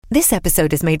This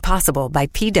episode is made possible by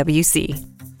PwC.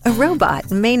 A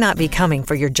robot may not be coming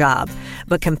for your job,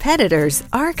 but competitors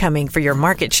are coming for your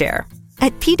market share.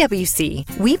 At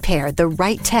PwC, we pair the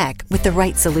right tech with the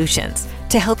right solutions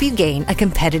to help you gain a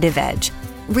competitive edge.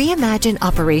 Reimagine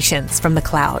operations from the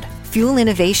cloud, fuel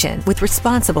innovation with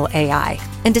responsible AI,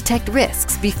 and detect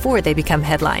risks before they become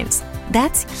headlines.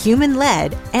 That's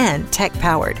human-led and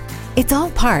tech-powered. It's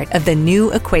all part of The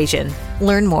New Equation.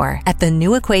 Learn more at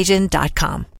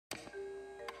thenewequation.com.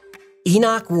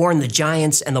 Enoch warned the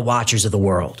giants and the watchers of the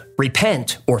world,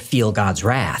 repent or feel God's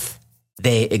wrath.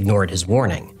 They ignored his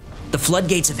warning. The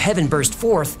floodgates of heaven burst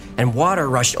forth and water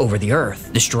rushed over the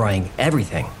earth, destroying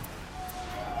everything.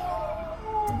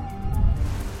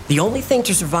 The only thing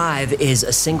to survive is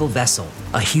a single vessel,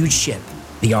 a huge ship,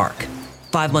 the ark.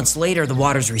 5 months later, the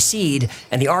waters recede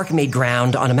and the ark made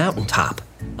ground on a mountaintop.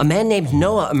 A man named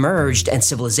Noah emerged and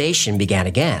civilization began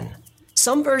again.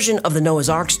 Some version of the Noah's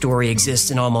Ark story exists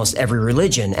in almost every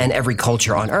religion and every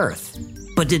culture on Earth.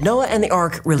 But did Noah and the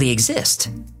Ark really exist?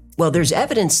 Well, there's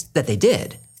evidence that they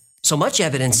did. So much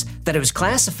evidence that it was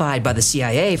classified by the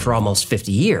CIA for almost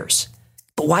 50 years.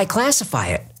 But why classify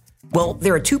it? Well,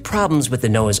 there are two problems with the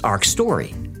Noah's Ark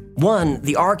story. One,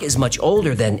 the Ark is much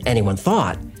older than anyone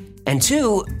thought. And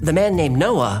two, the man named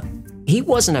Noah, he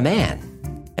wasn't a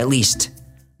man. At least,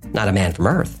 not a man from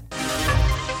Earth.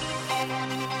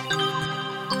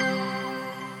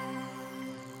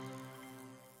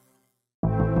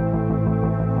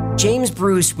 James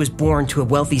Bruce was born to a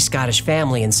wealthy Scottish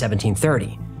family in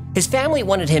 1730. His family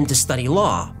wanted him to study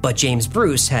law, but James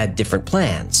Bruce had different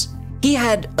plans. He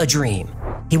had a dream.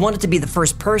 He wanted to be the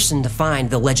first person to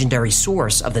find the legendary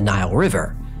source of the Nile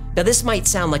River. Now, this might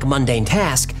sound like a mundane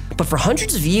task, but for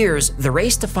hundreds of years, the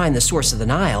race to find the source of the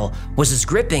Nile was as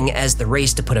gripping as the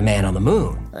race to put a man on the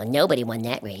moon. Well, nobody won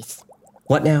that race.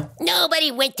 What now? Nobody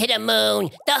went to the moon.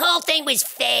 The whole thing was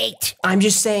faked. I'm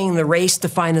just saying the race to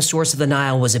find the source of the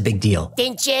Nile was a big deal.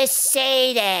 Then just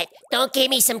say that. Don't give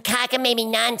me some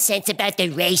cockamamie nonsense about the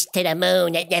race to the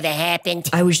moon. That never happened.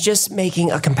 I was just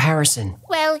making a comparison.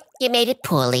 Well, you made it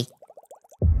poorly.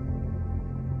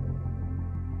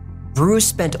 Bruce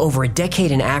spent over a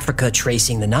decade in Africa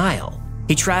tracing the Nile.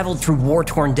 He traveled through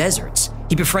war-torn deserts.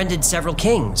 He befriended several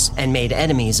kings and made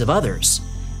enemies of others.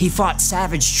 He fought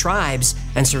savage tribes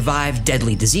and survived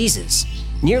deadly diseases.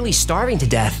 Nearly starving to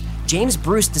death, James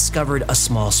Bruce discovered a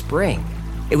small spring.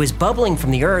 It was bubbling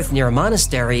from the earth near a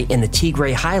monastery in the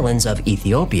Tigray highlands of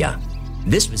Ethiopia.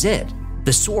 This was it,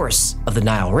 the source of the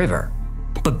Nile River.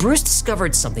 But Bruce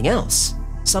discovered something else,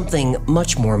 something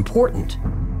much more important.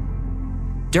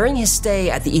 During his stay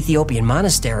at the Ethiopian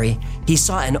monastery, he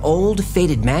saw an old,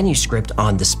 faded manuscript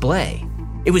on display.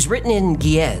 It was written in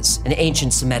Ge'ez, an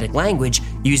ancient Semitic language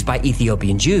used by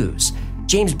Ethiopian Jews.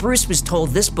 James Bruce was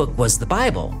told this book was the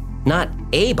Bible, not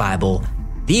a Bible,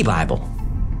 the Bible.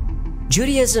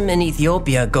 Judaism in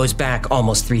Ethiopia goes back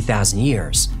almost 3,000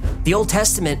 years. The Old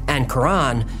Testament and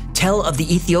Quran tell of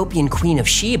the Ethiopian Queen of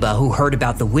Sheba who heard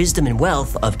about the wisdom and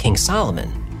wealth of King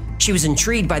Solomon. She was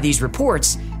intrigued by these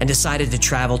reports and decided to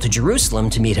travel to Jerusalem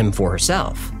to meet him for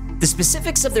herself. The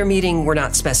specifics of their meeting were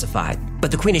not specified, but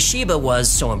the Queen of Sheba was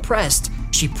so impressed,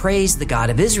 she praised the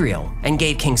God of Israel and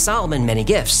gave King Solomon many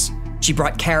gifts. She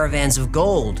brought caravans of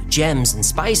gold, gems, and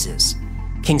spices.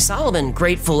 King Solomon,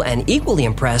 grateful and equally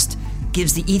impressed,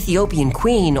 gives the Ethiopian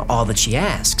queen all that she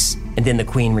asks, and then the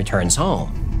queen returns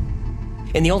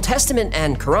home. In the Old Testament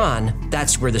and Quran,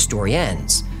 that's where the story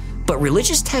ends. But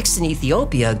religious texts in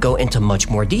Ethiopia go into much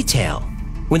more detail.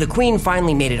 When the queen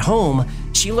finally made it home,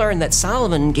 she learned that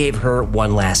Solomon gave her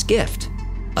one last gift,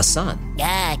 a son.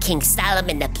 Ah, King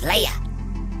Solomon the player.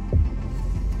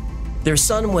 Their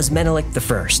son was Menelik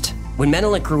I. When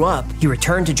Menelik grew up, he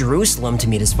returned to Jerusalem to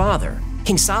meet his father.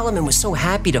 King Solomon was so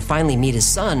happy to finally meet his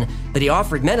son that he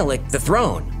offered Menelik the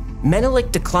throne.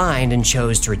 Menelik declined and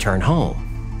chose to return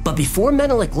home. But before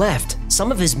Menelik left,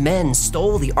 some of his men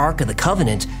stole the Ark of the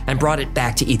Covenant and brought it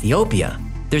back to Ethiopia.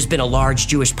 There's been a large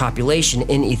Jewish population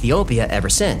in Ethiopia ever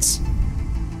since.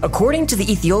 According to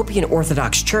the Ethiopian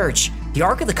Orthodox Church, the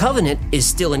Ark of the Covenant is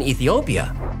still in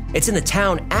Ethiopia. It's in the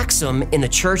town Axum in the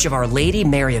Church of Our Lady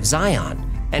Mary of Zion.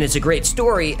 And it's a great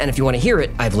story, and if you want to hear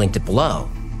it, I've linked it below.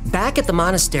 Back at the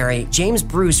monastery, James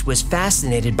Bruce was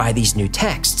fascinated by these new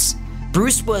texts.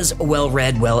 Bruce was a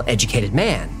well-read, well-educated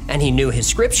man, and he knew his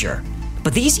scripture.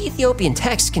 But these Ethiopian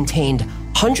texts contained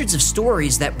hundreds of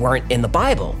stories that weren't in the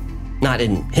Bible. Not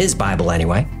in his Bible,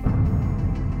 anyway.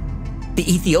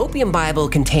 The Ethiopian Bible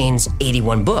contains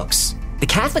 81 books. The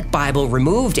Catholic Bible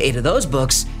removed 8 of those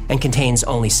books and contains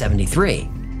only 73.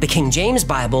 The King James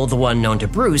Bible, the one known to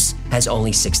Bruce, has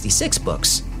only 66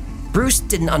 books. Bruce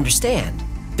didn't understand.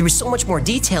 There was so much more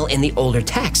detail in the older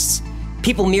texts.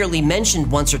 People merely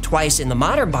mentioned once or twice in the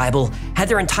modern Bible had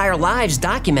their entire lives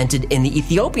documented in the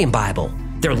Ethiopian Bible.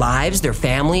 Their lives, their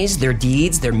families, their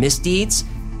deeds, their misdeeds,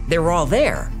 they were all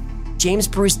there. James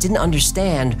Bruce didn't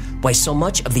understand why so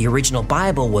much of the original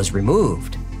Bible was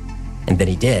removed. And then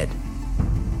he did.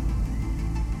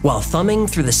 While thumbing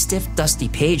through the stiff, dusty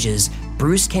pages,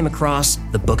 Bruce came across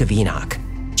the Book of Enoch.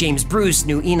 James Bruce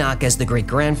knew Enoch as the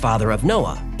great-grandfather of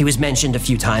Noah. He was mentioned a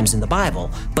few times in the Bible,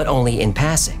 but only in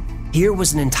passing. Here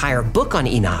was an entire book on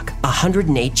Enoch,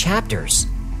 108 chapters.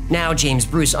 Now James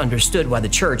Bruce understood why the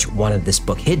church wanted this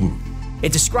book hidden.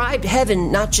 It described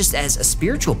heaven not just as a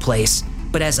spiritual place,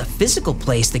 but as a physical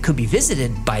place that could be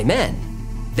visited by men.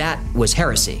 That was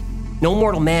heresy. No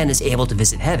mortal man is able to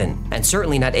visit heaven, and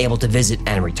certainly not able to visit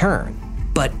and return.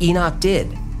 But Enoch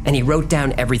did, and he wrote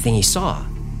down everything he saw.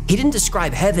 He didn't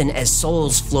describe heaven as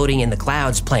souls floating in the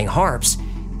clouds playing harps.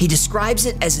 He describes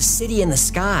it as a city in the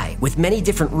sky with many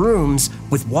different rooms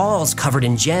with walls covered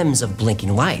in gems of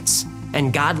blinking lights,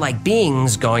 and godlike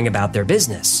beings going about their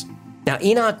business. Now,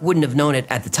 Enoch wouldn't have known it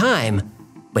at the time,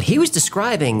 but he was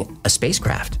describing a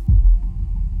spacecraft.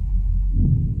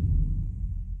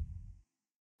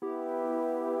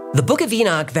 The Book of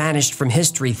Enoch vanished from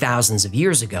history thousands of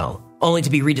years ago, only to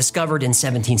be rediscovered in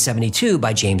 1772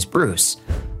 by James Bruce.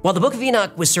 While the Book of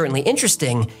Enoch was certainly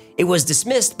interesting, it was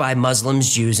dismissed by Muslims,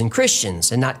 Jews, and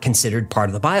Christians and not considered part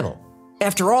of the Bible.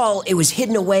 After all, it was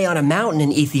hidden away on a mountain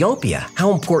in Ethiopia.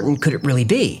 How important could it really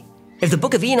be? If the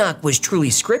Book of Enoch was truly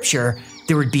scripture,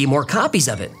 there would be more copies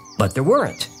of it, but there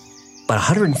weren't. But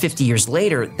 150 years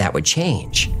later, that would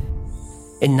change.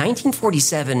 In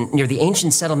 1947, near the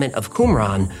ancient settlement of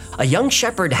Qumran, a young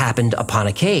shepherd happened upon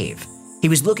a cave. He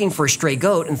was looking for a stray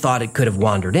goat and thought it could have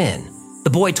wandered in. The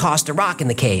boy tossed a rock in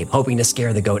the cave, hoping to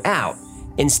scare the goat out.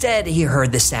 Instead, he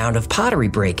heard the sound of pottery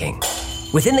breaking.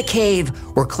 Within the cave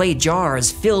were clay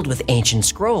jars filled with ancient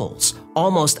scrolls,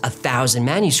 almost 1,000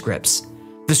 manuscripts.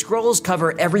 The scrolls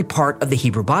cover every part of the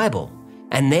Hebrew Bible,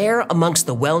 and there, amongst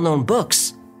the well-known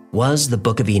books, was the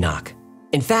Book of Enoch.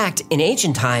 In fact, in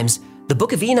ancient times, the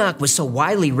Book of Enoch was so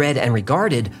widely read and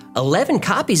regarded, 11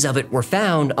 copies of it were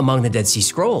found among the Dead Sea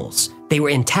Scrolls. They were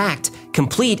intact,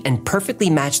 complete, and perfectly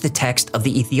matched the text of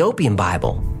the Ethiopian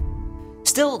Bible.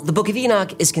 Still, the Book of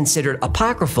Enoch is considered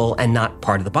apocryphal and not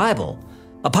part of the Bible.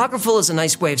 Apocryphal is a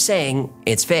nice way of saying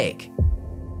it's fake.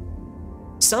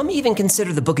 Some even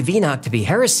consider the Book of Enoch to be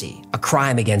heresy, a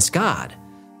crime against God.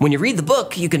 When you read the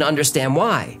book, you can understand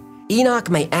why. Enoch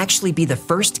may actually be the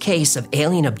first case of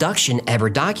alien abduction ever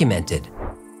documented.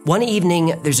 One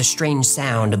evening, there's a strange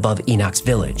sound above Enoch's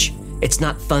village. It's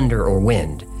not thunder or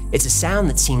wind. It's a sound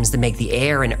that seems to make the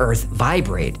air and earth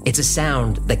vibrate. It's a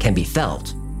sound that can be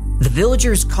felt. The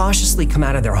villagers cautiously come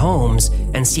out of their homes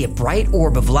and see a bright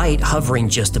orb of light hovering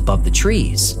just above the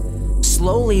trees.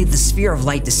 Slowly, the sphere of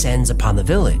light descends upon the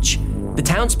village. The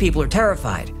townspeople are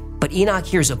terrified, but Enoch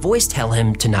hears a voice tell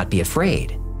him to not be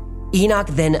afraid. Enoch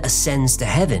then ascends to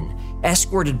heaven,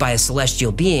 escorted by a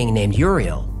celestial being named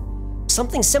Uriel.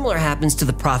 Something similar happens to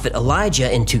the prophet Elijah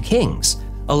in 2 Kings.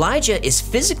 Elijah is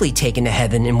physically taken to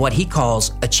heaven in what he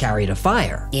calls a chariot of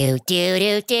fire. Do do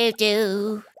do do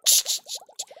do.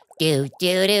 Do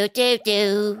do do do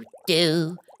do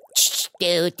do.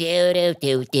 Do do do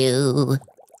do do.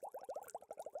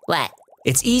 What?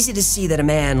 It's easy to see that a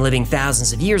man living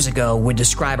thousands of years ago would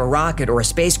describe a rocket or a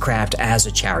spacecraft as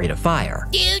a chariot of fire.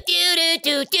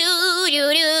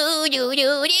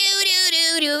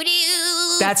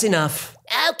 That's enough.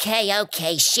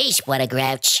 Okay, sheesh, what a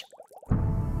grouch.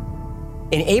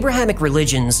 In Abrahamic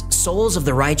religions, souls of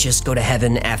the righteous go to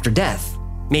heaven after death.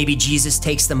 Maybe Jesus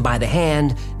takes them by the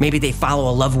hand, maybe they follow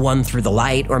a loved one through the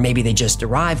light, or maybe they just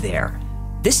arrive there.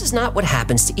 This is not what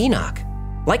happens to Enoch.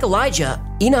 Like Elijah,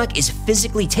 Enoch is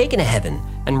physically taken to heaven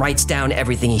and writes down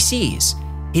everything he sees.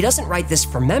 He doesn't write this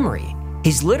from memory.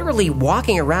 He's literally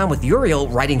walking around with Uriel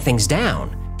writing things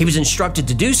down. He was instructed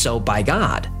to do so by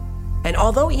God. And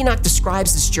although Enoch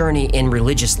describes this journey in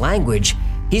religious language,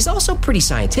 he's also pretty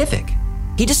scientific.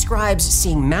 He describes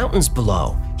seeing mountains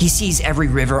below. He sees every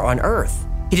river on earth.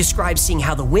 He describes seeing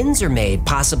how the winds are made,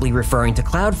 possibly referring to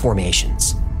cloud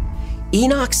formations.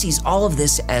 Enoch sees all of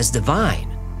this as divine.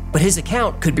 But his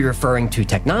account could be referring to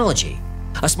technology.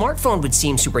 A smartphone would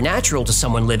seem supernatural to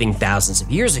someone living thousands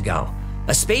of years ago.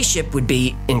 A spaceship would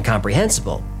be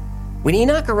incomprehensible. When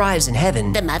Enoch arrives in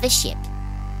heaven, The mothership.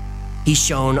 he's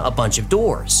shown a bunch of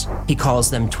doors. He calls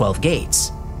them 12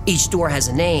 gates. Each door has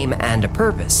a name and a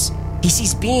purpose. He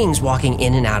sees beings walking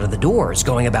in and out of the doors,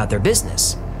 going about their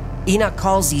business. Enoch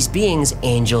calls these beings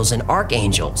angels and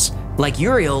archangels. Like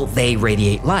Uriel, they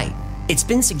radiate light. It's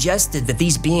been suggested that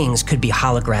these beings could be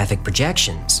holographic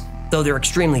projections. Though they're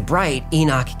extremely bright,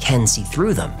 Enoch can see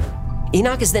through them.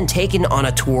 Enoch is then taken on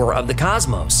a tour of the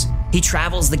cosmos. He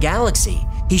travels the galaxy.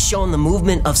 He's shown the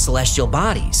movement of celestial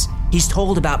bodies. He's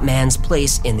told about man's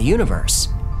place in the universe.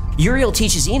 Uriel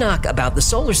teaches Enoch about the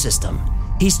solar system.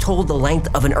 He's told the length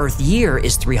of an Earth year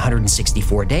is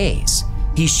 364 days.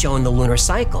 He's shown the lunar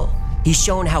cycle. He's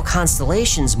shown how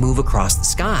constellations move across the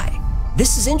sky.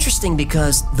 This is interesting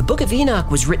because the Book of Enoch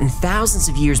was written thousands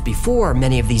of years before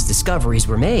many of these discoveries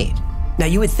were made. Now,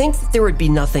 you would think that there would be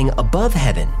nothing above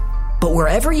heaven, but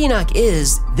wherever Enoch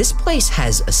is, this place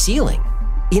has a ceiling.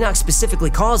 Enoch specifically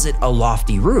calls it a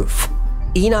lofty roof.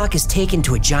 Enoch is taken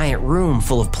to a giant room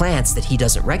full of plants that he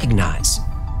doesn't recognize.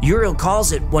 Uriel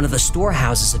calls it one of the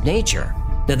storehouses of nature.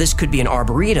 Now, this could be an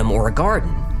arboretum or a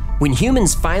garden. When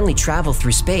humans finally travel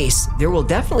through space, there will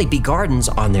definitely be gardens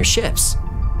on their ships.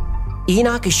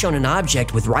 Enoch is shown an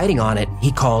object with writing on it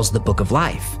he calls the Book of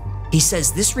Life. He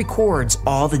says this records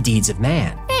all the deeds of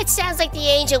man. It sounds like the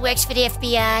angel works for the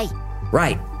FBI.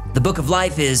 Right. The Book of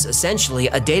Life is essentially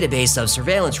a database of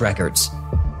surveillance records.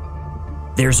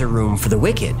 There's a room for the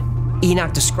wicked.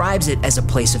 Enoch describes it as a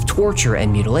place of torture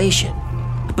and mutilation.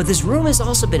 But this room has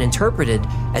also been interpreted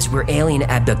as where alien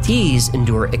abductees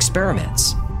endure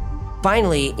experiments.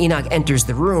 Finally, Enoch enters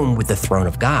the room with the throne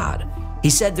of God. He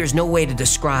said there's no way to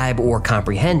describe or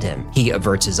comprehend him. He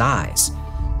averts his eyes.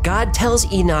 God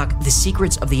tells Enoch the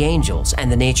secrets of the angels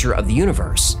and the nature of the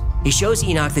universe. He shows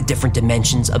Enoch the different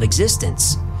dimensions of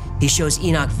existence. He shows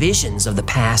Enoch visions of the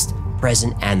past,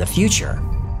 present, and the future.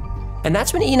 And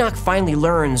that's when Enoch finally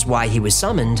learns why he was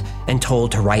summoned and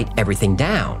told to write everything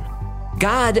down.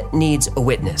 God needs a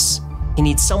witness. He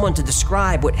needs someone to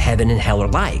describe what heaven and hell are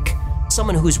like.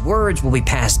 Someone whose words will be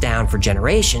passed down for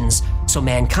generations so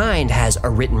mankind has a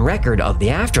written record of the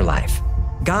afterlife.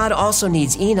 God also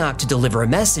needs Enoch to deliver a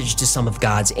message to some of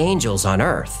God's angels on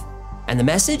earth. And the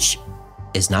message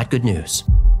is not good news.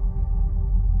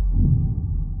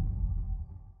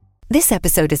 This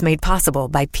episode is made possible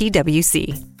by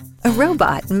PwC. A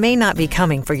robot may not be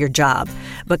coming for your job,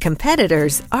 but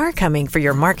competitors are coming for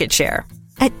your market share.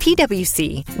 At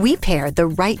PwC, we pair the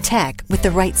right tech with the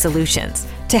right solutions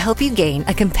to help you gain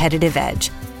a competitive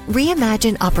edge.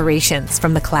 Reimagine operations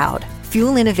from the cloud,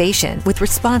 fuel innovation with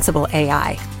responsible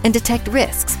AI, and detect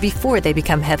risks before they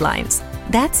become headlines.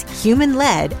 That's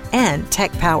human-led and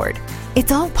tech-powered.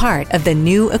 It's all part of the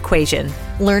new equation.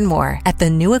 Learn more at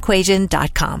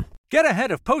thenewequation.com. Get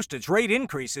ahead of postage rate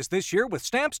increases this year with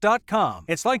Stamps.com.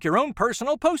 It's like your own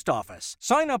personal post office.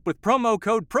 Sign up with promo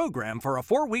code PROGRAM for a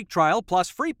 4-week trial plus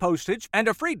free postage and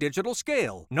a free digital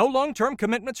scale. No long-term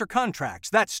commitments or contracts.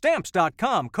 That's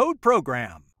Stamps.com, code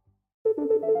PROGRAM.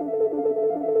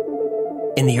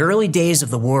 In the early days of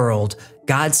the world,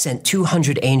 God sent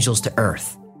 200 angels to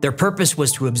earth. Their purpose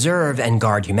was to observe and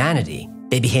guard humanity.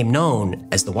 They became known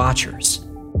as the Watchers.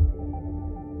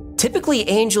 Typically,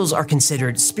 angels are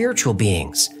considered spiritual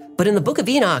beings, but in the Book of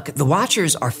Enoch, the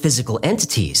Watchers are physical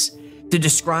entities. They're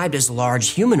described as large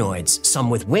humanoids, some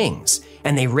with wings,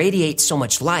 and they radiate so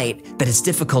much light that it's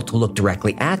difficult to look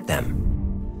directly at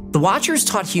them. The Watchers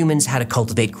taught humans how to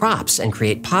cultivate crops and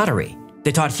create pottery.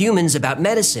 They taught humans about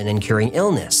medicine and curing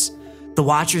illness. The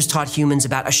Watchers taught humans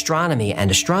about astronomy and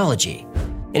astrology.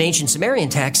 In ancient Sumerian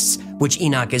texts, which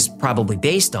Enoch is probably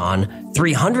based on,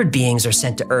 300 beings are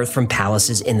sent to Earth from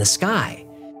palaces in the sky.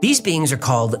 These beings are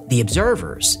called the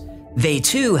Observers. They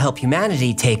too help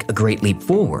humanity take a great leap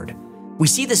forward. We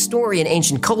see this story in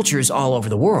ancient cultures all over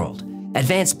the world.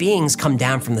 Advanced beings come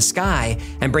down from the sky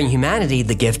and bring humanity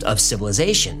the gift of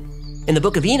civilization. In the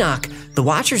Book of Enoch, the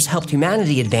Watchers helped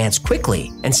humanity advance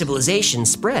quickly and civilization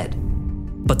spread.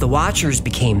 But the Watchers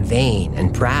became vain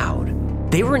and proud.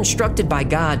 They were instructed by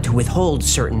God to withhold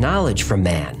certain knowledge from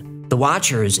man. The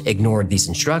Watchers ignored these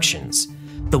instructions.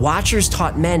 The Watchers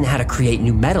taught men how to create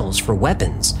new metals for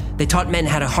weapons. They taught men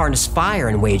how to harness fire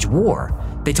and wage war.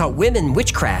 They taught women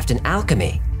witchcraft and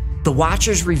alchemy. The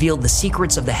Watchers revealed the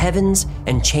secrets of the heavens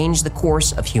and changed the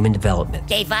course of human development.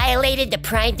 They violated the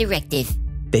Prime Directive.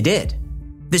 They did.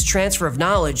 This transfer of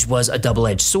knowledge was a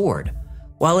double-edged sword.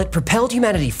 While it propelled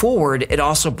humanity forward, it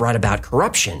also brought about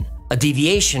corruption, a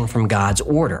deviation from God's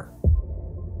order.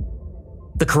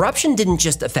 The corruption didn't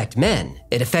just affect men,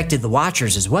 it affected the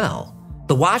Watchers as well.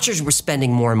 The Watchers were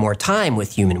spending more and more time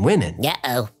with human women.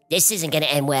 Uh-oh, this isn't gonna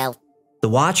end well. The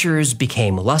Watchers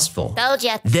became lustful. Told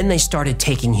ya. Then they started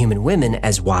taking human women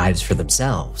as wives for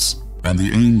themselves. And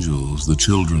the angels, the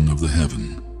children of the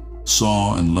heaven,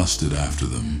 saw and lusted after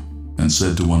them, and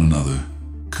said to one another,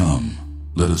 "Come,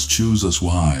 let us choose us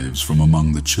wives from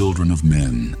among the children of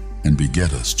men, and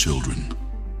beget us children."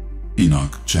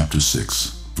 Enoch chapter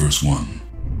 6, verse 1.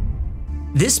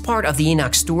 This part of the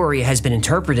Enoch story has been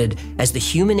interpreted as the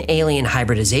human-alien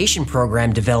hybridization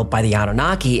program developed by the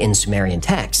Anunnaki in Sumerian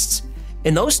texts.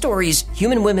 In those stories,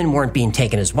 human women weren't being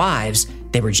taken as wives,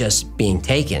 they were just being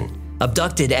taken,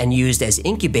 abducted and used as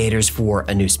incubators for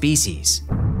a new species.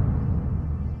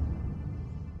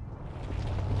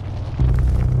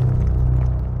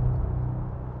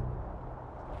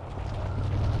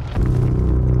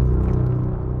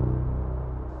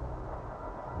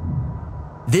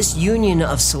 This union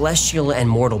of celestial and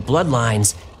mortal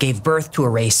bloodlines gave birth to a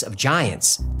race of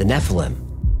giants, the Nephilim.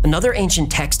 Another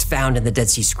ancient text found in the Dead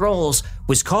Sea Scrolls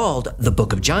was called the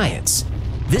Book of Giants.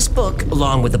 This book,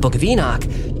 along with the Book of Enoch,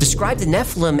 described the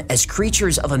Nephilim as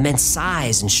creatures of immense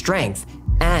size and strength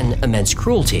and immense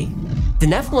cruelty. The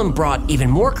Nephilim brought even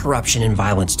more corruption and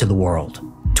violence to the world.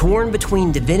 Torn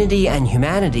between divinity and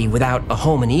humanity without a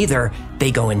home in either, they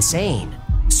go insane.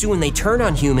 Soon they turn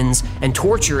on humans and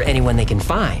torture anyone they can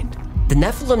find. The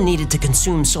Nephilim needed to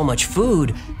consume so much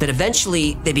food that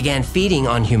eventually they began feeding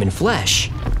on human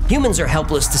flesh. Humans are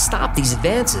helpless to stop these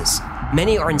advances.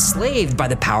 Many are enslaved by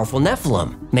the powerful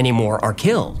Nephilim. Many more are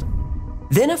killed.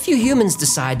 Then a few humans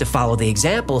decide to follow the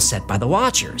example set by the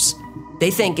Watchers.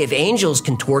 They think if angels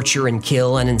can torture and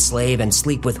kill and enslave and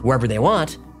sleep with whoever they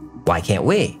want, why can't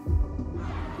we?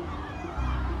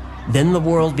 Then the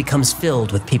world becomes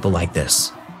filled with people like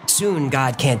this. Soon,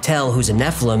 God can't tell who's a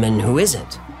Nephilim and who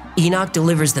isn't. Enoch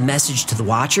delivers the message to the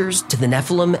Watchers, to the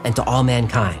Nephilim, and to all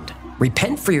mankind.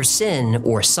 Repent for your sin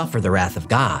or suffer the wrath of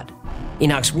God.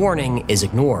 Enoch's warning is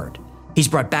ignored. He's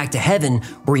brought back to heaven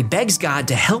where he begs God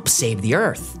to help save the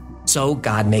earth. So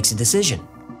God makes a decision.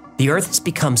 The earth has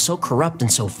become so corrupt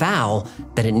and so foul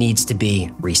that it needs to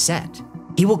be reset.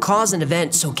 He will cause an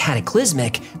event so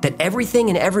cataclysmic that everything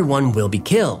and everyone will be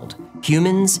killed.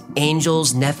 Humans,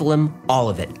 angels, Nephilim, all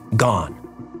of it, gone.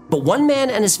 But one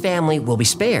man and his family will be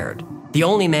spared. The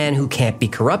only man who can't be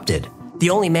corrupted.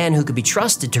 The only man who could be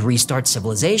trusted to restart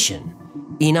civilization.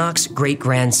 Enoch's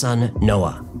great-grandson,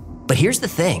 Noah. But here's the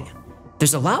thing.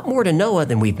 There's a lot more to Noah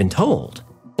than we've been told.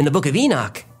 In the Book of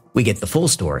Enoch, we get the full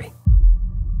story.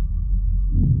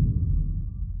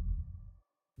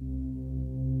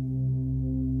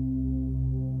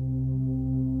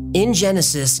 In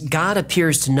Genesis, God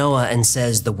appears to Noah and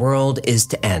says the world is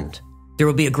to end. There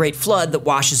will be a great flood that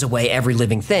washes away every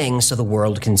living thing so the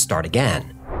world can start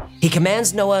again. He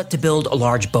commands Noah to build a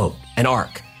large boat, an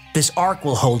ark. This ark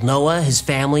will hold Noah, his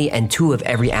family, and 2 of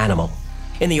every animal.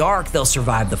 In the ark, they'll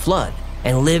survive the flood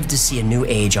and live to see a new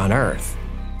age on earth.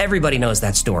 Everybody knows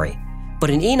that story. But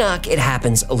in Enoch, it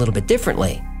happens a little bit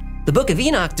differently. The Book of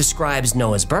Enoch describes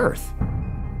Noah's birth.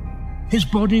 His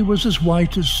body was as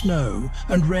white as snow,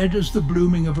 and red as the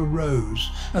blooming of a rose,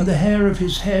 and the hair of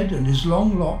his head and his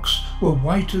long locks were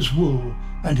white as wool,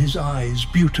 and his eyes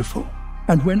beautiful.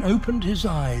 And when opened his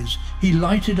eyes, he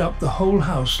lighted up the whole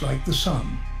house like the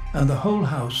sun, and the whole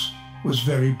house was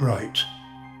very bright.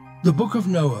 The Book of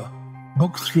Noah,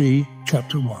 Book 3,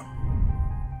 Chapter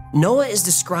 1. Noah is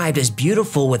described as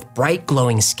beautiful with bright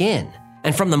glowing skin,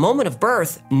 and from the moment of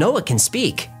birth, Noah can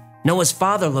speak. Noah's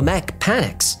father Lamech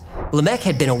panics. Lamech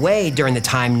had been away during the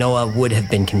time Noah would have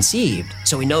been conceived,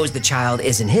 so he knows the child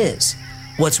isn't his.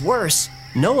 What's worse,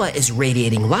 Noah is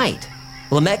radiating light.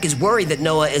 Lamech is worried that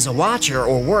Noah is a watcher,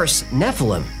 or worse,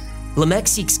 Nephilim. Lamech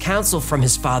seeks counsel from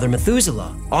his father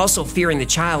Methuselah. Also fearing the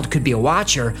child could be a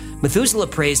watcher, Methuselah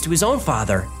prays to his own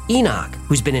father, Enoch,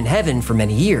 who's been in heaven for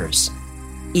many years.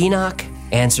 Enoch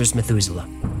answers Methuselah.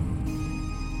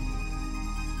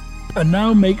 And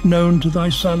now make known to thy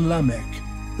son Lamech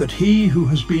that he who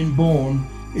has been born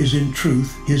is in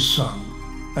truth his son,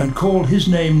 and call his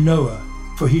name Noah,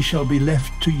 for he shall be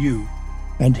left to you,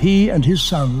 and he and his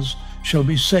sons shall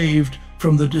be saved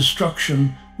from the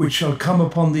destruction which shall come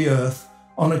upon the earth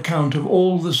on account of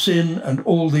all the sin and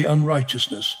all the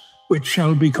unrighteousness which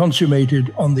shall be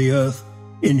consummated on the earth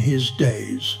in his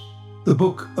days. The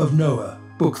Book of Noah,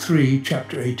 Book 3,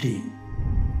 Chapter 18.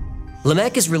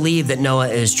 Lamech is relieved that Noah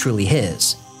is truly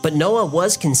his, but Noah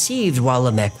was conceived while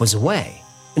Lamech was away.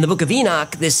 In the Book of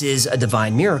Enoch, this is a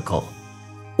divine miracle.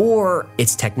 Or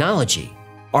it's technology,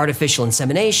 artificial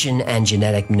insemination and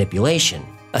genetic manipulation,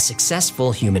 a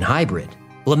successful human hybrid.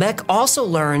 Lamech also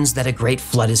learns that a great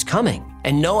flood is coming,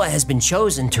 and Noah has been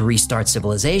chosen to restart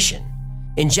civilization.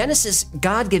 In Genesis,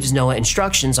 God gives Noah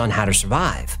instructions on how to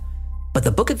survive, but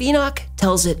the Book of Enoch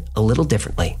tells it a little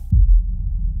differently.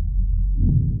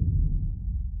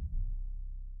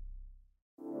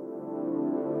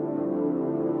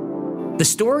 The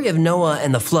story of Noah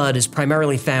and the flood is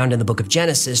primarily found in the book of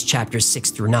Genesis, chapters 6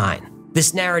 through 9.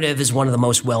 This narrative is one of the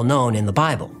most well-known in the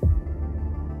Bible.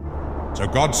 So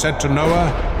God said to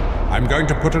Noah, I'm going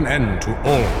to put an end to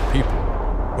all people,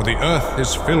 for the earth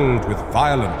is filled with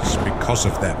violence because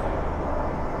of them.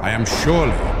 I am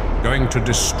surely going to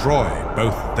destroy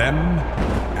both them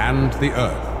and the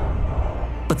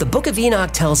earth. But the book of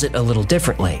Enoch tells it a little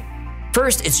differently.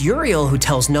 First, it's Uriel who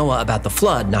tells Noah about the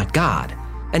flood, not God.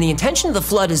 And the intention of the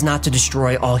flood is not to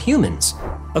destroy all humans.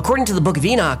 According to the book of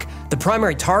Enoch, the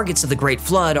primary targets of the great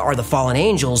flood are the fallen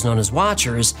angels known as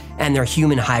Watchers and their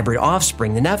human hybrid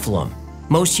offspring, the Nephilim.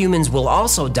 Most humans will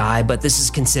also die, but this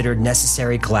is considered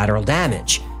necessary collateral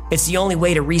damage. It's the only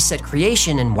way to reset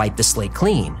creation and wipe the slate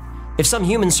clean. If some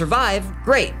humans survive,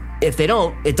 great. If they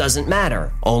don't, it doesn't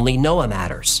matter. Only Noah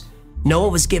matters. Noah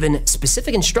was given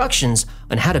specific instructions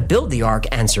on how to build the ark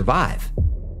and survive.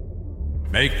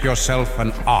 Make yourself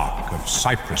an ark of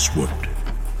cypress wood.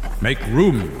 Make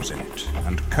rooms in it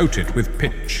and coat it with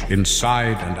pitch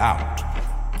inside and out.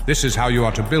 This is how you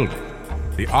are to build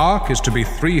it. The ark is to be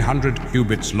 300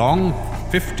 cubits long,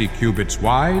 50 cubits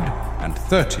wide, and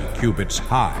 30 cubits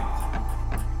high.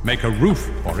 Make a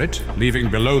roof for it, leaving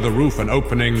below the roof an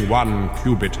opening 1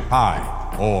 cubit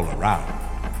high all around.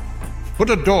 Put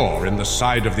a door in the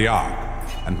side of the ark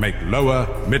and make lower,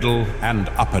 middle, and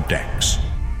upper decks.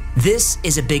 This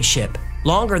is a big ship,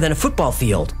 longer than a football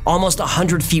field, almost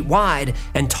 100 feet wide,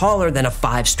 and taller than a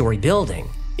 5-story building.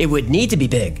 It would need to be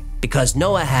big because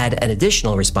Noah had an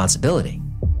additional responsibility.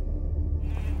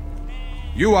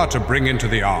 You are to bring into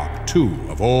the ark 2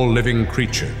 of all living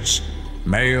creatures,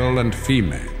 male and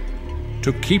female,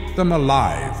 to keep them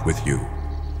alive with you.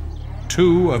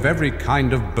 2 of every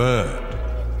kind of bird,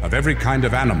 of every kind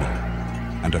of animal,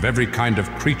 and of every kind of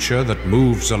creature that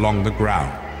moves along the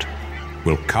ground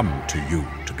will come to you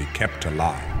to be kept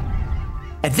alive.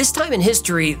 At this time in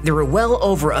history, there were well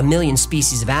over 1 million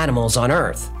species of animals on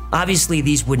Earth. Obviously,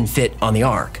 these wouldn't fit on the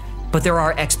ark, but there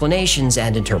are explanations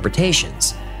and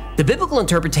interpretations. The biblical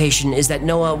interpretation is that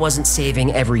Noah wasn't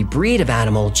saving every breed of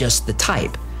animal, just the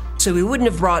type. So he wouldn't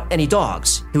have brought any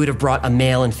dogs. He would have brought a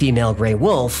male and female gray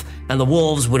wolf, and the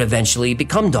wolves would eventually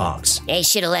become dogs. They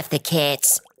should have left the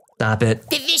cats. Stop it.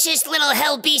 The vicious little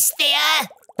hell beasts they are.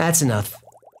 That's enough.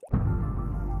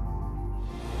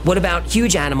 What about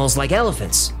huge animals like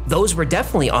elephants? Those were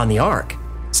definitely on the ark.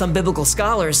 Some biblical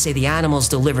scholars say the animals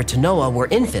delivered to Noah were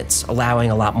infants, allowing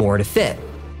a lot more to fit.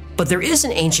 But there is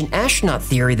an ancient astronaut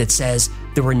theory that says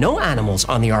there were no animals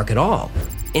on the ark at all.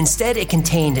 Instead, it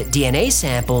contained DNA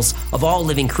samples of all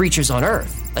living creatures on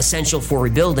Earth, essential for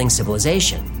rebuilding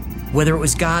civilization. Whether it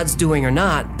was God's doing or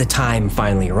not, the time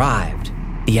finally arrived.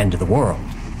 The end of the world.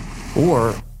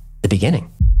 Or the beginning.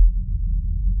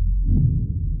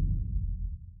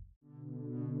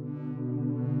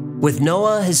 With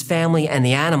Noah, his family, and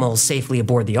the animals safely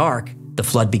aboard the ark, the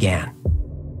flood began.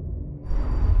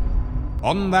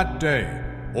 On that day,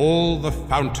 all the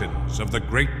fountains of the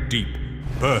great deep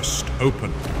burst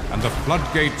open, and the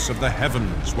floodgates of the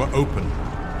heavens were opened,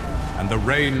 and the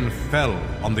rain fell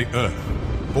on the earth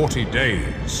 40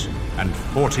 days and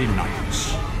 40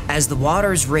 nights. As the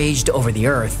waters raged over the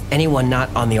earth, anyone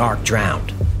not on the ark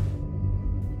drowned.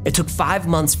 It took 5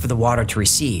 months for the water to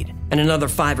recede, and another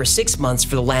 5 or 6 months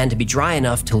for the land to be dry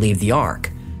enough to leave the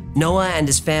ark. Noah and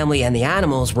his family and the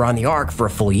animals were on the ark for a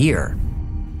full year.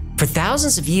 For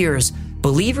thousands of years,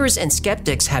 believers and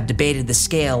skeptics have debated the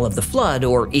scale of the flood,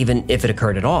 or even if it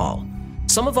occurred at all.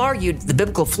 Some have argued the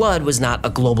biblical flood was not a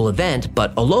global event,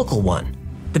 but a local one.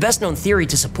 The best-known theory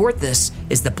to support this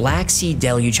is the Black Sea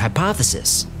deluge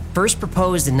hypothesis. First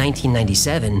proposed in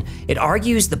 1997, it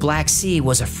argues the Black Sea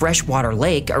was a freshwater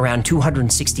lake around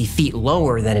 260 feet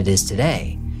lower than it is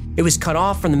today. It was cut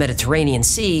off from the Mediterranean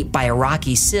Sea by a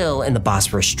rocky sill in the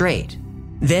Bosphorus Strait.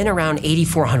 Then, around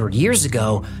 8,400 years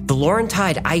ago, the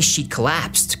Laurentide ice sheet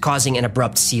collapsed, causing an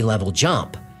abrupt sea level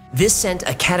jump. This sent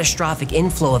a catastrophic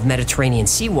inflow of Mediterranean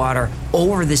seawater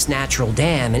over this natural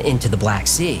dam and into the Black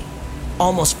Sea.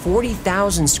 Almost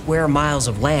 40,000 square miles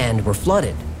of land were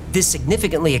flooded. This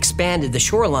significantly expanded the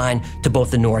shoreline to both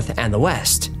the north and the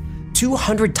west.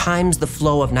 200 times the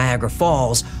flow of Niagara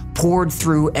Falls poured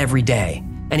through every day,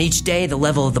 and each day the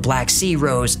level of the Black Sea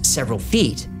rose several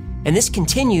feet. And this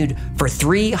continued for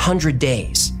 300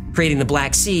 days, creating the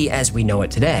Black Sea as we know it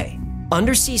today.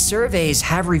 Undersea surveys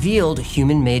have revealed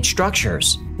human-made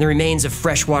structures. The remains of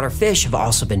freshwater fish have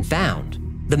also been found.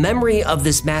 The memory of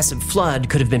this massive flood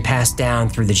could have been passed down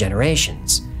through the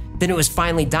generations. Then it was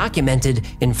finally documented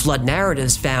in flood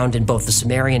narratives found in both the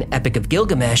Sumerian Epic of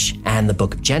Gilgamesh and the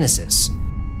Book of Genesis.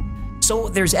 So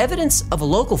there's evidence of a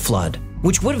local flood,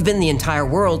 which would have been the entire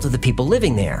world to the people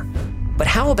living there. But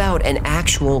how about an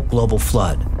actual global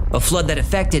flood? A flood that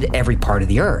affected every part of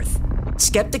the earth?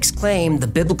 Skeptics claim the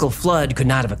biblical flood could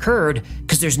not have occurred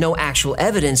because there's no actual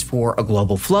evidence for a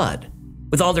global flood.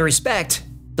 With all due respect,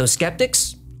 those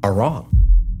skeptics are wrong.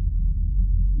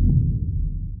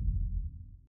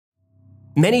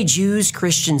 Many Jews,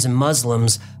 Christians, and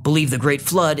Muslims believe the Great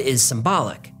Flood is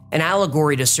symbolic, an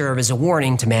allegory to serve as a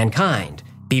warning to mankind: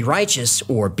 be righteous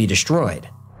or be destroyed.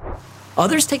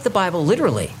 Others take the Bible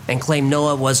literally and claim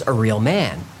Noah was a real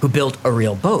man who built a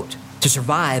real boat to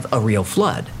survive a real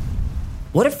flood.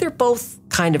 What if they're both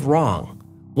kind of wrong?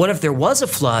 What if there was a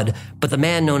flood, but the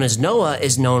man known as Noah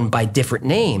is known by different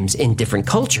names in different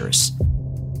cultures?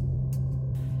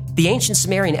 The ancient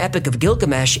Sumerian epic of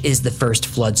Gilgamesh is the first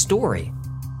flood story.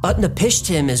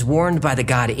 Utnapishtim is warned by the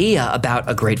god Ea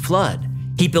about a great flood.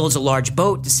 He builds a large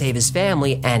boat to save his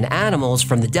family and animals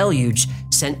from the deluge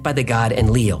sent by the god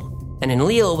Enlil. And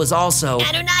Enlil was also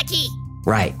Anunnaki!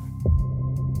 Right.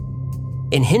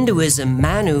 In Hinduism,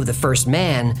 Manu, the first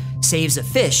man, saves a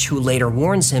fish who later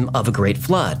warns him of a great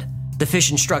flood. The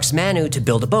fish instructs Manu to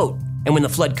build a boat, and when the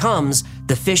flood comes,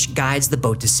 the fish guides the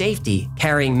boat to safety,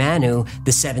 carrying Manu,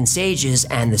 the 7 sages,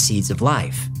 and the seeds of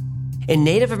life. In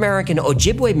Native American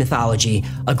Ojibwe mythology,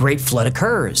 a great flood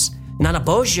occurs.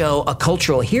 Nanabojo, a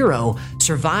cultural hero,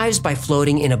 survives by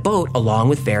floating in a boat along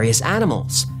with various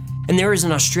animals. And there is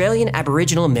an Australian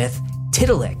Aboriginal myth,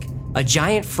 Tiddalik. A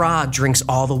giant frog drinks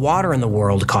all the water in the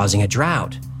world, causing a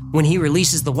drought. When he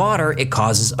releases the water, it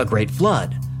causes a great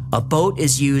flood. A boat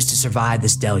is used to survive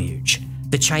this deluge.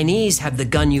 The Chinese have the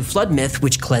Gunyu flood myth,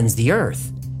 which cleansed the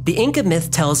earth. The Inca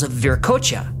myth tells of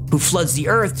Viracocha, who floods the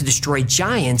earth to destroy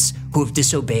giants who have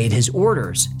disobeyed his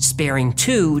orders, sparing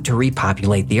 2 to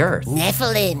repopulate the earth.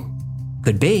 Nephilim.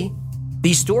 Could be.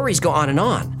 These stories go on and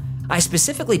on. I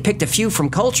specifically picked a few from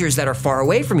cultures that are far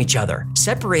away from each other,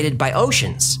 separated by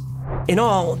oceans. In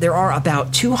all, there are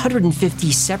about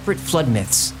 250 separate flood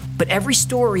myths, but every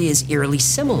story is eerily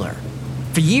similar.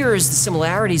 For years, the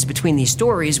similarities between these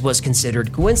stories was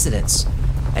considered coincidence.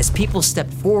 As people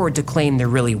stepped forward to claim there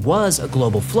really was a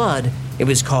global flood, it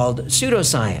was called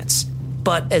pseudoscience.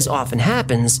 But as often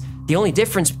happens, the only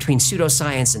difference between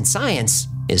pseudoscience and science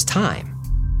is time.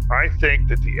 I think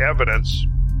that the evidence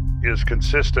is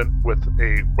consistent with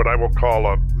what I will call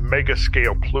a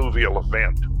mega-scale pluvial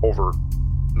event over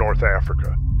North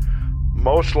Africa.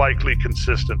 Most likely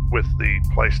consistent with the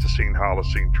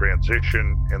Pleistocene-Holocene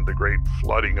transition and the great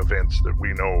flooding events that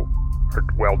we know are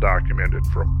well documented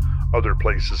from other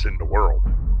places in the world.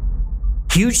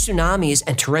 Huge tsunamis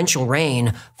and torrential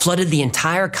rain flooded the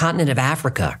entire continent of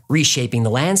Africa, reshaping the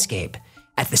landscape.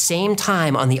 At the same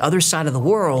time, on the other side of the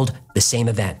world, the same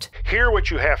event. Here,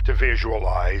 what you have to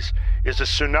visualize is a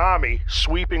tsunami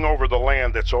sweeping over the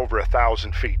land that's over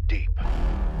 1,000 feet deep.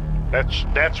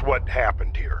 That's what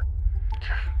happened here.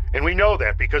 And we know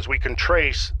that because we can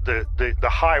trace the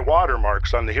high water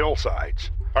marks on the hillsides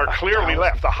are clearly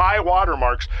left. The high water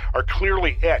marks are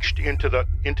clearly etched into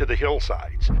the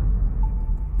hillsides.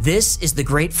 This is the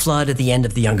Great Flood at the end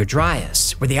of the Younger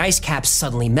Dryas, where the ice caps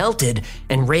suddenly melted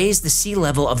and raised the sea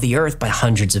level of the earth by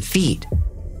hundreds of feet.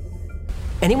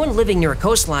 Anyone living near a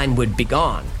coastline would be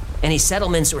gone. Any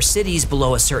settlements or cities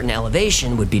below a certain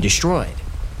elevation would be destroyed.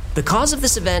 The cause of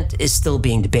this event is still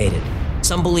being debated.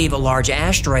 Some believe a large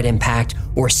asteroid impact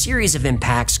or a series of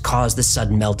impacts caused the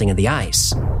sudden melting of the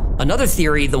ice. Another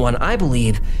theory, the one I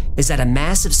believe, is that a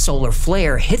massive solar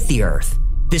flare hit the Earth.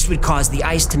 This would cause the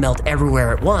ice to melt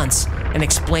everywhere at once and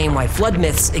explain why flood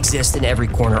myths exist in every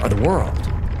corner of the world.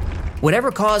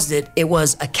 Whatever caused it, it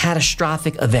was a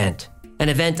catastrophic event, an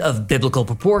event of biblical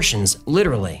proportions,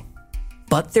 literally.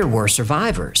 But there were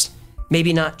survivors.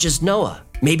 Maybe not just Noah.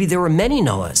 Maybe there were many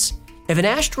Noahs. If an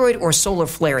asteroid or solar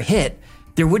flare hit,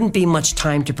 there wouldn't be much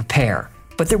time to prepare,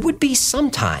 but there would be some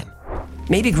time.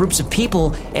 Maybe groups of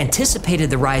people anticipated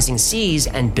the rising seas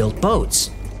and built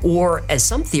boats. Or, as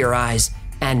some theorize,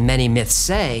 and many myths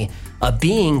say, a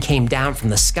being came down from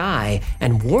the sky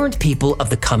and warned people of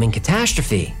the coming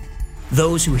catastrophe.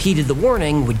 Those who heeded the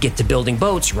warning would get to building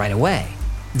boats right away.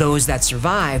 Those that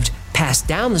survived passed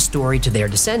down the story to their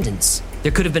descendants.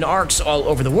 There could have been arks all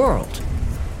over the world.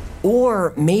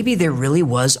 Or maybe there really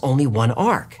was only one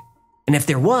ark. And if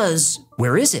there was,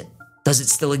 where is it? Does it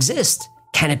still exist?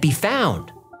 Can it be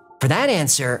found? For that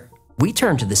answer, we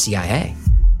turn to the CIA.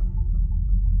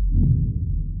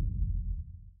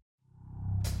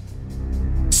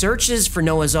 Searches for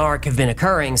Noah's Ark have been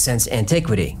occurring since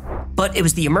antiquity, but it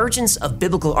was the emergence of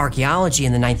biblical archaeology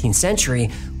in the 19th century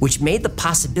which made the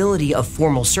possibility of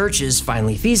formal searches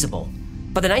finally feasible.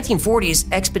 By the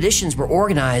 1940s, expeditions were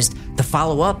organized to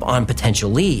follow up on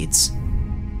potential leads.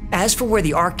 As for where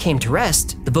the Ark came to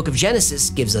rest, the book of Genesis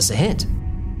gives us a hint.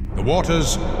 The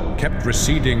waters kept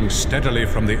receding steadily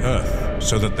from the earth,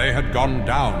 so that they had gone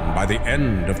down by the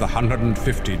end of the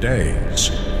 150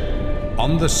 days.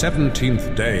 On the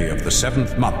 17th day of the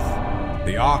 7th month,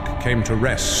 the ark came to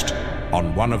rest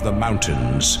on one of the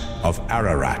mountains of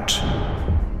Ararat.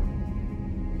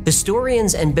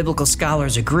 Historians and biblical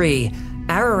scholars agree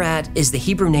Ararat is the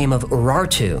Hebrew name of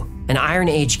Urartu, an Iron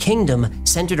Age kingdom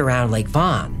centered around Lake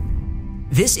Van.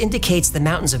 This indicates the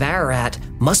mountains of Ararat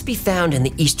must be found in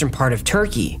the eastern part of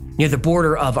Turkey, near the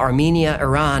border of Armenia,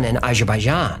 Iran, and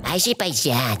Azerbaijan.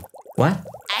 Azerbaijan. What?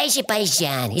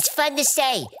 Azerbaijan. It's fun to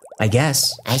say. I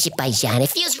guess. Azerbaijan. It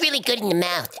feels really good in the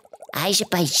mouth.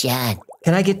 Azerbaijan.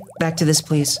 Can I get back to this,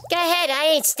 please? Go ahead, I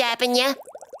ain't stopping you.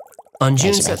 On June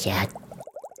Azerbaijan.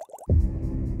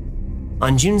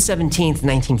 On June 17,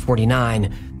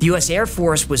 1949, the U.S. Air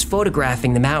Force was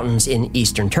photographing the mountains in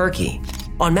eastern Turkey.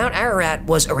 On Mount Ararat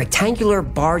was a rectangular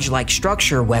barge-like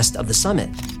structure west of the summit.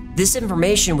 This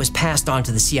information was passed on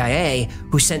to the CIA,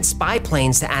 who sent spy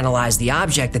planes to analyze the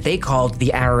object that they called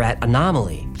the Ararat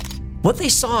Anomaly. What they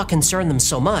saw concerned them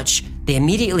so much, they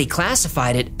immediately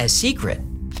classified it as secret.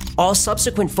 All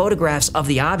subsequent photographs of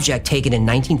the object taken in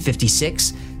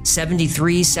 1956,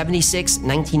 73, 76,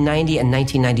 1990, and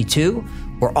 1992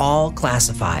 were all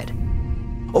classified.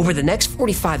 Over the next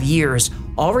 45 years,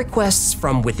 all requests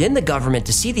from within the government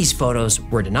to see these photos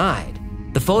were denied.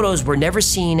 The photos were never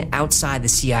seen outside the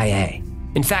CIA.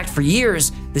 In fact, for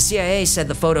years, the CIA said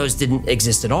the photos didn't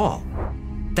exist at all.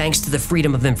 Thanks to the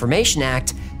Freedom of Information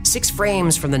Act, 6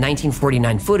 frames from the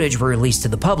 1949 footage were released to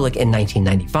the public in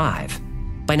 1995.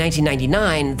 By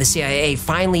 1999, the CIA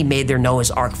finally made their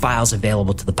Noah's Ark files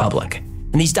available to the public.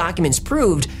 And these documents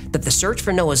proved that the search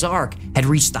for Noah's Ark had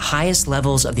reached the highest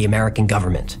levels of the American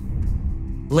government.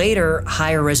 Later,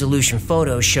 higher resolution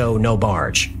photos show no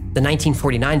barge. The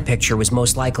 1949 picture was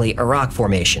most likely a rock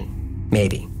formation.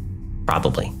 Maybe.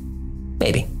 Probably.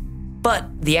 Maybe.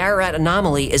 But the Ararat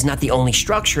Anomaly is not the only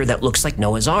structure that looks like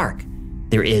Noah's Ark.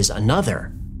 There is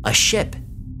another, a ship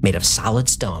made of solid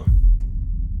stone.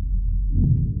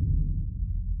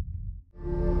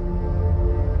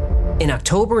 In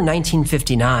October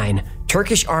 1959,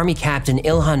 Turkish Army Captain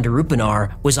İlhan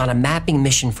Darupınar was on a mapping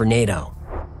mission for NATO.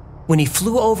 When he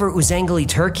flew over Uzengeli,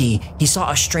 Turkey, he saw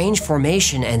a strange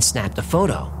formation and snapped a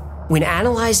photo. When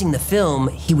analyzing the film,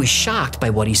 he was shocked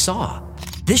by what he saw.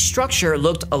 This structure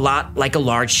looked a lot like a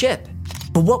large ship.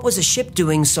 But what was a ship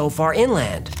doing so far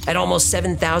inland, at almost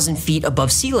 7,000 feet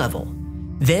above sea level?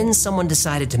 Then someone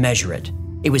decided to measure it.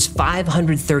 It was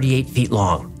 538 feet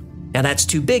long. Now that's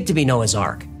too big to be Noah's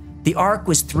Ark. The Ark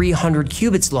was 300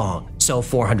 cubits long, so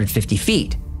 450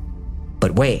 feet.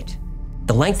 But wait,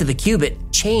 the length of the cubit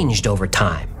changed over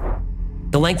time.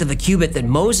 The length of the cubit that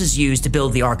Moses used to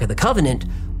build the Ark of the Covenant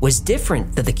was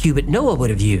different than the cubit Noah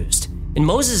would have used. In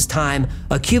Moses' time,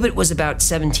 a cubit was about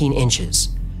 17 inches.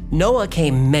 Noah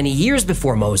came many years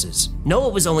before Moses. Noah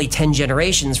was only 10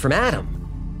 generations from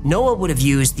Adam. Noah would have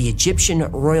used the Egyptian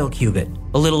royal cubit,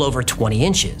 a little over 20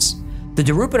 inches. The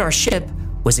Darupınar ship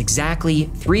was exactly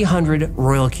 300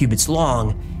 royal cubits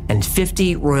long and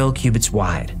 50 royal cubits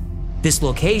wide. This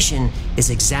location is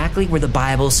exactly where the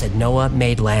Bible said Noah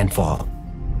made landfall.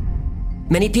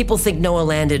 Many people think Noah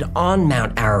landed on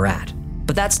Mount Ararat,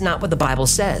 but that's not what the Bible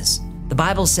says. The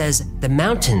Bible says the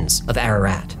mountains of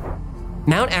Ararat.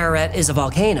 Mount Ararat is a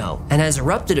volcano and has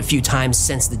erupted a few times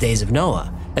since the days of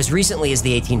Noah, as recently as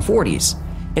the 1840s.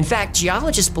 In fact,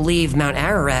 geologists believe Mount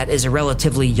Ararat is a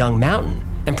relatively young mountain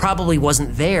and probably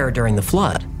wasn't there during the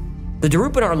flood. The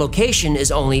Darupınar location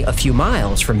is only a few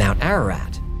miles from Mount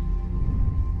Ararat.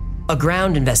 A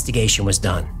ground investigation was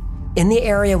done. In the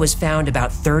area was found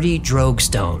about 30 drogue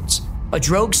stones. A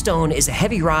drogue stone is a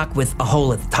heavy rock with a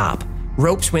hole at the top.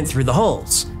 Ropes went through the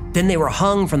holes. Then they were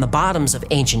hung from the bottoms of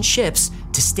ancient ships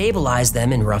to stabilize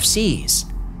them in rough seas.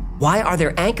 Why are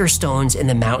there anchor stones in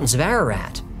the mountains of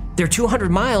Ararat? They're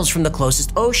 200 miles from the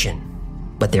closest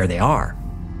ocean. But there they are.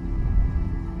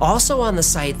 Also on the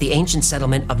site, the ancient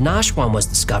settlement of Nashwan was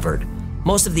discovered.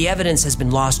 Most of the evidence has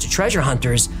been lost to treasure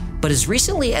hunters, but as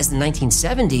recently as the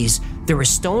 1970s, there were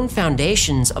stone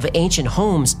foundations of ancient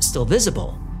homes still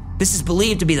visible. This is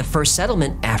believed to be the first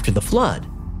settlement after the flood.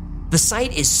 The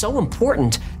site is so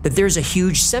important that there's a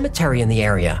huge cemetery in the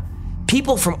area.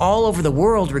 People from all over the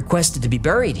world requested to be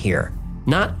buried here.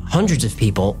 Not hundreds of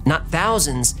people, not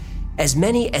thousands. As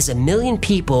many as 1 million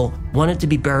people wanted to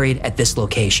be buried at this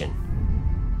location.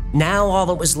 Now all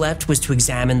that was left was to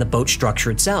examine the boat structure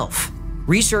itself.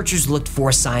 Researchers looked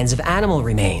for signs of animal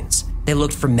remains. They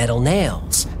looked for metal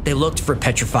nails. They looked for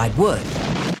petrified wood.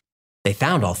 They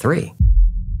found all 3.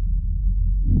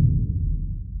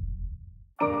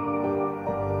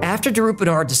 After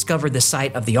Darupanar discovered the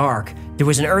site of the Ark, there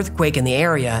was an earthquake in the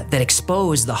area that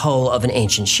exposed the hull of an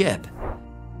ancient ship.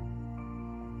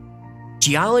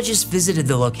 Geologists visited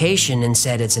the location and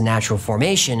said it's a natural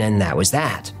formation, and that was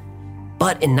that.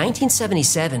 But in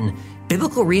 1977,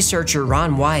 biblical researcher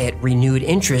Ron Wyatt renewed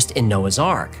interest in Noah's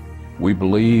Ark. We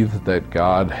believe that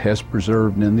God has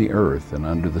preserved in the earth and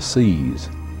under the seas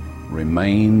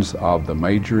remains of the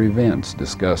major events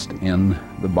discussed in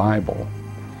the Bible.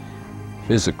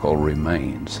 Physical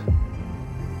remains.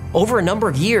 Over a number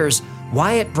of years,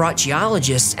 Wyatt brought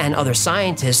geologists and other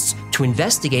scientists to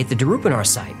investigate the Darupanar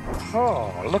site.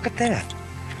 Oh, look at that.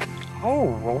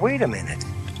 Oh, well, wait a minute.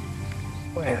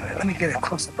 Wait a minute, let me get a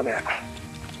close-up of that.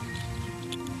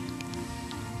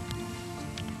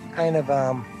 Kind of,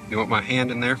 You want my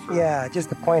hand in there? Yeah, just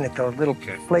to point at the little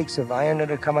flakes of iron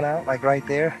that are coming out, like right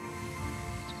there.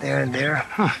 There and there.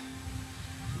 Huh.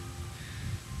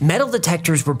 Metal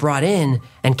detectors were brought in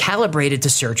and calibrated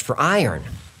to search for iron.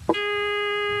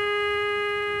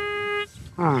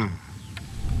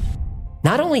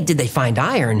 Not only did they find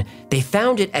iron, they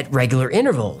found it at regular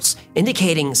intervals,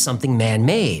 indicating something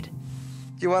man-made.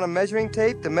 Do you want a measuring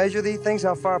tape to measure these things,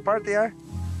 how far apart they are?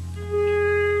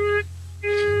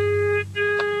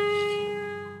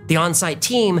 The on-site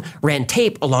team ran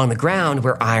tape along the ground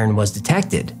where iron was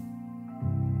detected.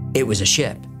 It was a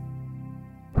ship.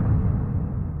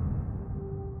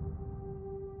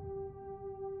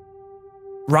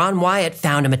 Ron Wyatt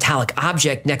found a metallic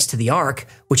object next to the Ark,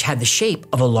 which had the shape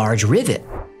of a large rivet.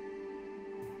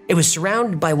 It was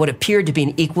surrounded by what appeared to be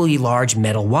an equally large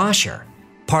metal washer.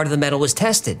 Part of the metal was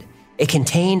tested. It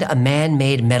contained a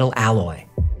man-made metal alloy.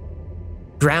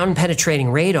 Ground-penetrating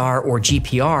radar, or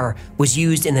GPR, was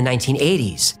used in the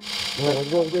 1980s.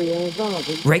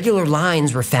 Regular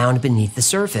lines were found beneath the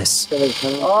surface.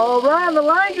 All right, the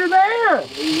lines are there!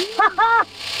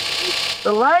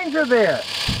 The lines are there!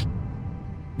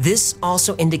 This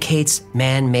also indicates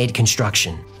man-made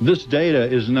construction. This data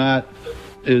does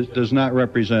not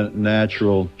represent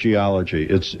natural geology.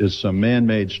 It's a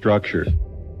man-made structure.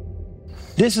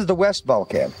 This is the west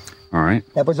bulkhead. All right.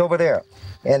 That was over there.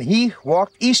 And he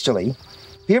walked easterly.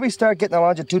 Here we start getting the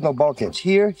longitudinal bulkheads.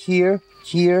 Here, here,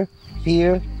 here,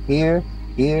 here, here,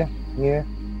 here, here,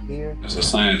 here. As a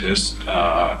scientist,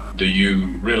 do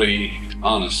you really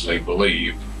honestly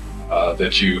believe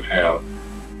that you have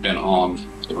been on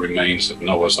the remains of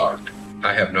Noah's Ark?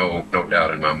 I have no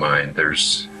doubt in my mind.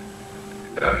 This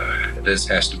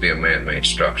has to be a man-made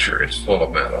structure. It's full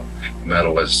of metal.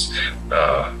 Metal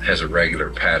has a regular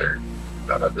pattern.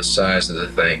 The size of the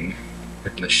thing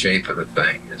and the shape of the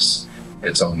thing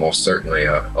it's almost certainly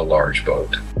a large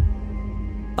boat.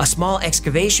 A small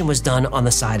excavation was done on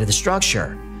the side of the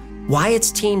structure.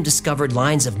 Wyatt's team discovered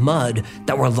lines of mud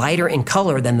that were lighter in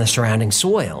color than the surrounding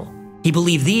soil. He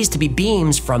believed these to be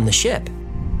beams from the ship.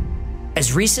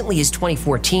 As recently as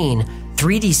 2014,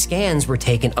 3D scans were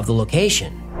taken of the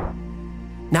location.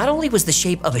 Not only was the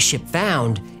shape of a ship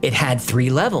found, it had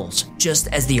 3 levels, just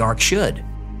as the Ark should.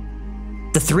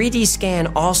 The 3D scan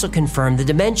also confirmed the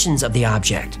dimensions of the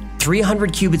object: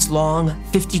 300 cubits long,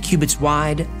 50 cubits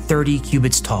wide, 30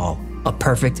 cubits tall, a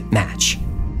perfect match.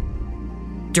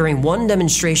 During one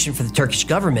demonstration for the Turkish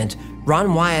government,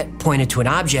 Ron Wyatt pointed to an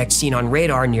object seen on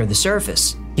radar near the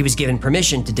surface. He was given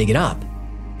permission to dig it up.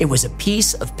 It was a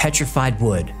piece of petrified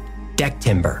wood, deck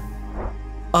timber.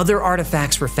 Other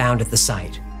artifacts were found at the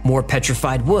site: more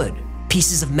petrified wood,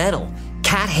 pieces of metal,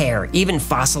 cat hair, even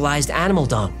fossilized animal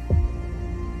dung.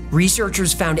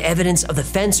 Researchers found evidence of the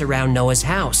fence around Noah's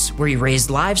house, where he raised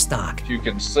livestock. You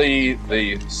can see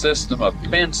the system of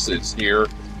fences here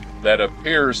that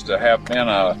appears to have been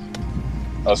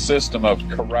a system of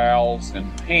corrals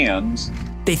and pens.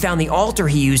 They found the altar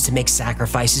he used to make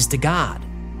sacrifices to God.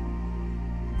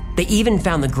 They even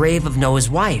found the grave of Noah's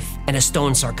wife and a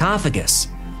stone sarcophagus.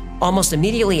 Almost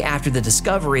immediately after the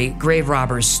discovery, grave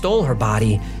robbers stole her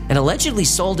body and allegedly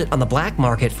sold it on the black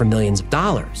market for millions of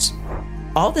dollars.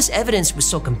 All this evidence was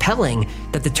so compelling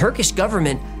that the Turkish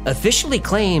government officially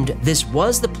claimed this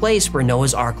was the place where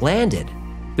Noah's Ark landed.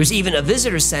 There's even a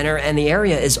visitor center, and the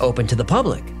area is open to the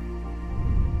public.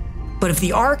 But if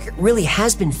the Ark really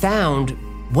has been found,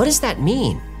 what does that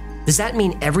mean? Does that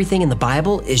mean everything in the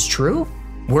Bible is true?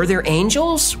 Were there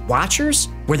angels, watchers?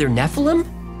 Were there Nephilim?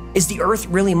 Is the earth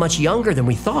really much younger than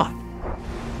we thought?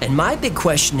 And my big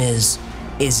question is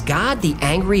God the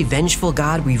angry, vengeful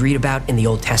God we read about in the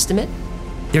Old Testament?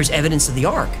 There's evidence of the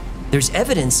Ark. There's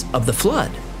evidence of the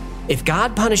flood. If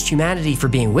God punished humanity for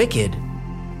being wicked,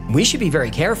 we should be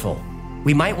very careful.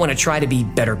 We might want to try to be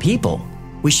better people.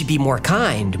 We should be more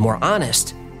kind, more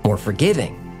honest, more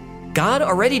forgiving. God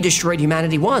already destroyed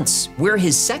humanity once. We're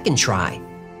his second try.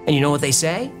 And you know what they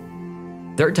say?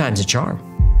 Third time's a charm.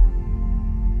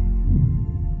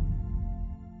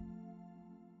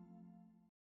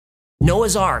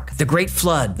 Noah's Ark, the Great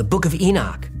Flood, the Book of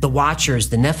Enoch, the Watchers,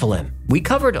 the Nephilim. We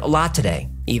covered a lot today,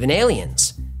 even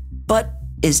aliens. But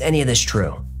is any of this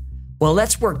true? Well,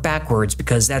 let's work backwards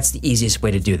because that's the easiest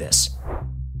way to do this.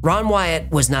 Ron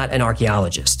Wyatt was not an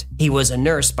archaeologist. He was a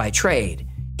nurse by trade.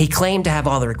 He claimed to have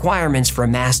all the requirements for a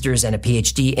master's and a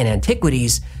PhD in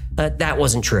antiquities. That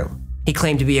wasn't true. He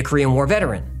claimed to be a Korean War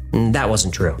veteran. That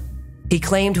wasn't true. He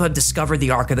claimed to have discovered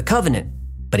the Ark of the Covenant,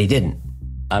 but he didn't.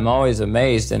 I'm always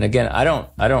amazed, and again, I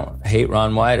don't hate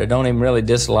Ron Wyatt. I don't even really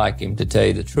dislike him, to tell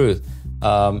you the truth.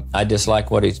 I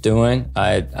dislike what he's doing.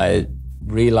 I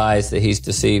realize that he's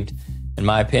deceived, in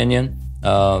my opinion,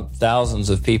 thousands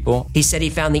of people. He said he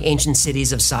found the ancient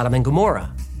cities of Sodom and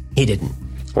Gomorrah. He didn't.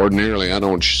 Ordinarily, I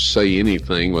don't say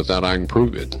anything without I can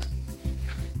prove it,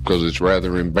 because it's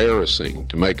rather embarrassing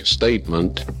to make a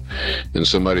statement and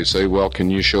somebody say, well, can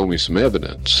you show me some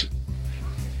evidence?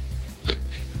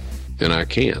 And I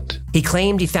can't. He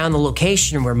claimed he found the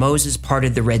location where Moses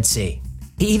parted the Red Sea.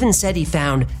 He even said he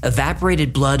found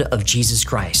evaporated blood of Jesus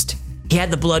Christ. He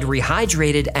had the blood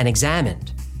rehydrated and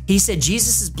examined. He said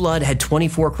Jesus' blood had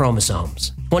 24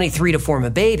 chromosomes, 23 to form a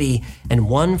baby, and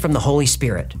 1 from the Holy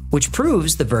Spirit, which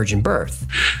proves the virgin birth.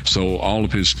 So all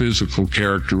of his physical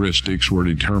characteristics were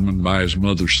determined by his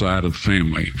mother's side of the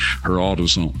family, her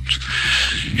autosomes.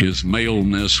 His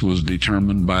maleness was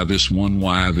determined by this one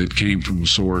Y that came from the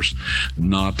source,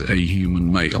 not a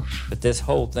human male. But this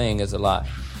whole thing is a lie.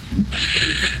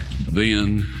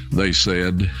 Then they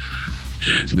said,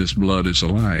 this blood is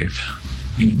alive.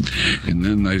 And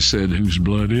then they said, whose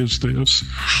blood is this?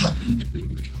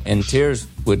 And tears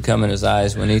would come in his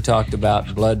eyes when he talked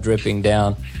about blood dripping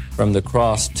down from the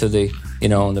cross to the,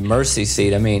 the mercy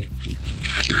seat. I mean,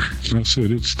 I said,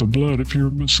 it's the blood of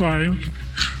your Messiah.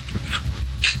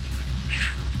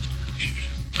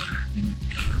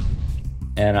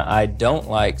 And I don't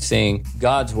like seeing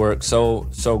God's work so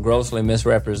grossly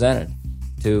misrepresented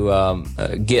to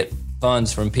get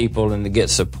funds from people and to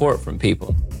get support from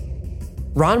people.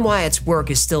 Ron Wyatt's work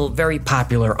is still very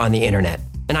popular on the internet,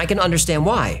 and I can understand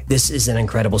why. This is an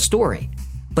incredible story.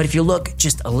 But if you look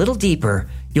just a little deeper,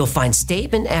 you'll find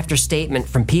statement after statement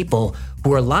from people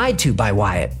who were lied to by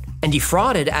Wyatt and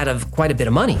defrauded out of quite a bit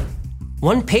of money.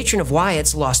 One patron of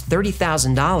Wyatt's lost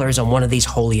 $30,000 on one of these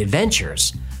holy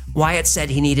adventures. Wyatt said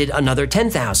he needed another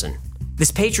 $10,000.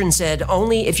 This patron said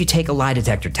only if you take a lie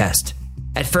detector test.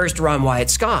 At first, Ron Wyatt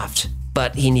scoffed,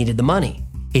 but he needed the money.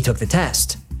 He took the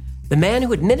test. The man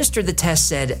who administered the test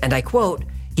said, and I quote,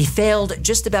 he failed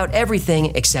just about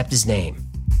everything except his name.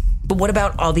 But what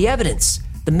about all the evidence?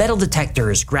 The metal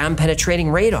detectors, ground-penetrating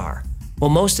radar? Well,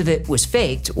 most of it was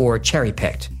faked or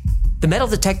cherry-picked. The metal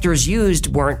detectors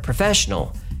used weren't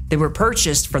professional. They were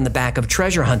purchased from the back of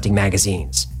treasure hunting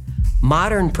magazines.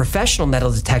 Modern professional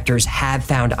metal detectors have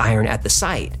found iron at the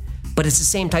site, but it's the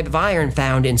same type of iron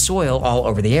found in soil all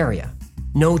over the area.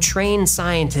 No trained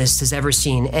scientist has ever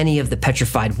seen any of the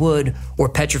petrified wood or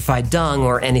petrified dung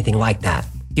or anything like that.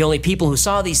 The only people who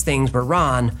saw these things were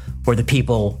Ron or the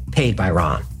people paid by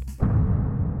Ron.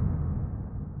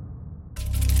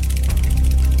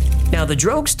 Now, the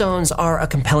Drogue stones are a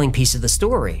compelling piece of the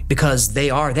story because they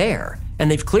are there, and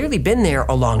they've clearly been there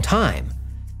a long time.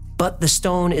 But the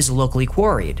stone is locally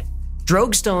quarried.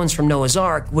 Drogue stones from Noah's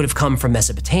Ark would have come from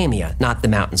Mesopotamia, not the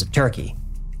mountains of Turkey.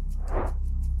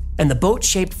 And the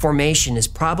boat-shaped formation is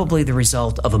probably the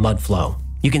result of a mudflow.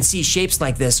 You can see shapes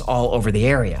like this all over the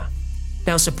area.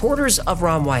 Now, supporters of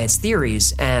Ron Wyatt's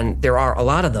theories, and there are a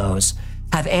lot of those,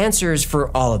 have answers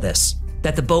for all of this.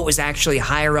 That the boat was actually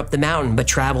higher up the mountain but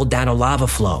traveled down a lava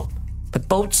flow. But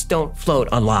boats don't float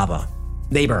on lava.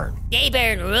 They burn. They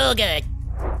burn real good.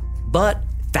 But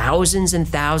thousands and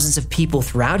thousands of people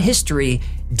throughout history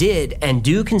did and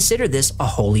do consider this a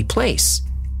holy place.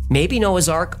 Maybe Noah's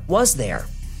Ark was there.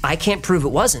 I can't prove it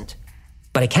wasn't,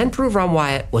 but I can prove Ron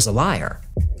Wyatt was a liar.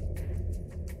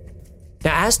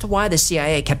 Now, as to why the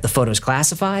CIA kept the photos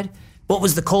classified, well, it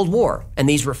was the Cold War, and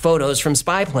these were photos from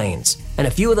spy planes, and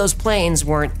a few of those planes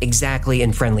weren't exactly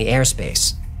in friendly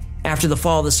airspace. After the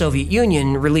fall of the Soviet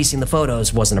Union, releasing the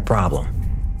photos wasn't a problem.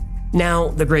 Now,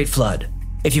 the Great Flood.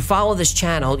 If you follow this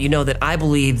channel, you know that I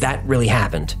believe that really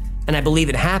happened, and I believe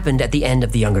it happened at the end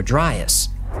of the Younger Dryas.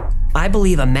 I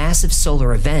believe a massive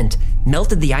solar event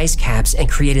melted the ice caps and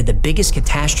created the biggest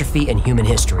catastrophe in human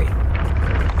history.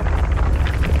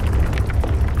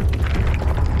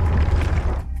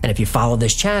 And if you follow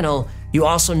this channel, you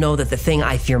also know that the thing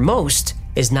I fear most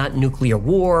is not nuclear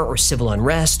war or civil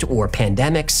unrest or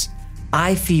pandemics.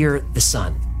 I fear the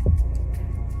sun.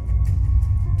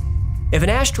 If an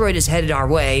asteroid is headed our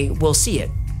way, we'll see it,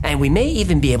 and we may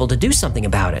even be able to do something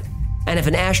about it. And if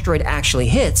an asteroid actually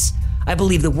hits, I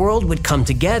believe the world would come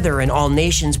together and all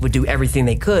nations would do everything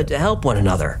they could to help one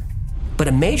another. But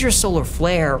a major solar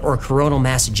flare or coronal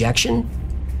mass ejection?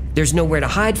 There's nowhere to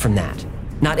hide from that.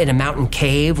 Not in a mountain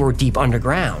cave or deep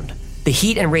underground. The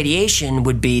heat and radiation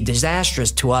would be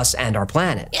disastrous to us and our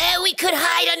planet. We could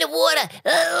hide underwater,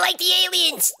 like the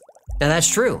aliens. Now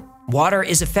that's true. Water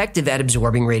is effective at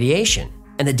absorbing radiation,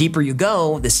 and the deeper you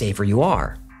go, the safer you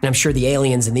are. And I'm sure the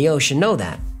aliens in the ocean know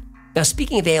that. Now,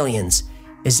 speaking of aliens,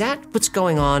 is that what's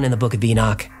going on in the Book of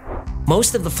Enoch?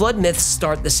 Most of the flood myths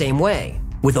start the same way,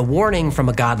 with a warning from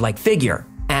a godlike figure,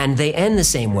 and they end the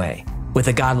same way, with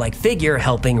a godlike figure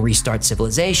helping restart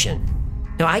civilization.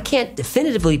 Now, I can't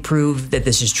definitively prove that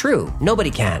this is true. Nobody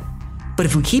can. But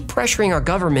if we keep pressuring our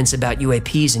governments about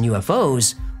UAPs and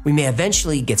UFOs, we may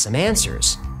eventually get some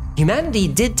answers. Humanity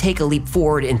did take a leap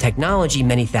forward in technology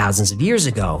many thousands of years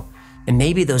ago, and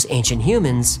maybe those ancient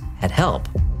humans had help.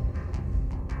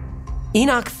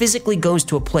 Enoch physically goes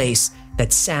to a place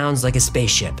that sounds like a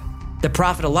spaceship. The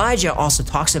prophet Elijah also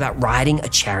talks about riding a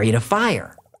chariot of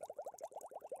fire.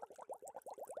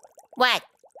 What?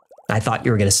 I thought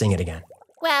you were going to sing it again.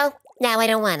 Well, now I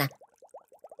don't wanna.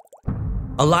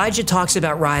 Elijah talks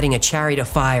about riding a chariot of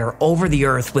fire over the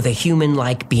earth with a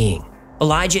human-like being.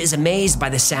 Elijah is amazed by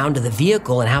the sound of the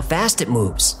vehicle and how fast it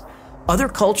moves. Other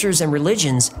cultures and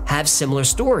religions have similar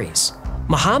stories.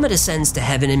 Muhammad ascends to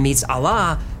heaven and meets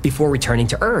Allah before returning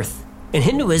to earth. In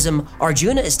Hinduism,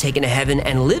 Arjuna is taken to heaven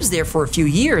and lives there for a few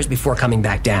years before coming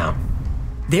back down.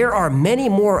 There are many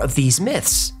more of these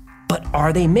myths, but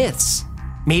are they myths?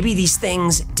 Maybe these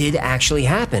things did actually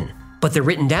happen, but they're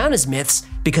written down as myths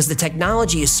because the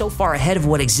technology is so far ahead of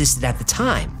what existed at the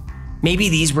time. Maybe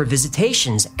these were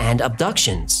visitations and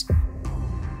abductions.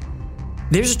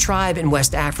 There's a tribe in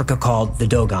West Africa called the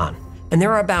Dogon, and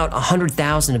there are about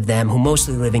 100,000 of them who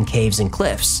mostly live in caves and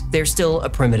cliffs. They're still a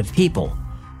primitive people.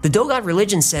 The Dogon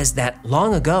religion says that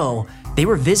long ago, they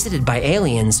were visited by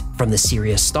aliens from the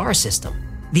Sirius star system.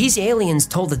 These aliens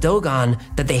told the Dogon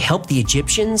that they helped the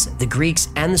Egyptians, the Greeks,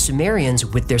 and the Sumerians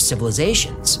with their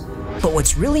civilizations. But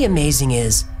what's really amazing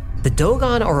is the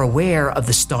Dogon are aware of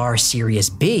the star Sirius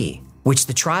B, which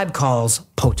the tribe calls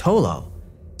Potolo.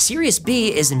 Sirius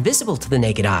B is invisible to the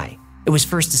naked eye. It was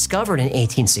first discovered in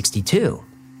 1862.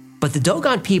 But the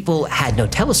Dogon people had no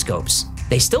telescopes.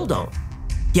 They still don't.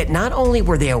 Yet not only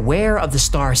were they aware of the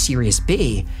star Sirius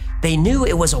B, they knew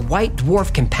it was a white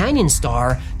dwarf companion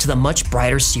star to the much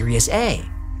brighter Sirius A.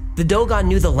 The Dogon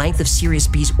knew the length of Sirius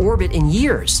B's orbit in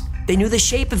years. They knew the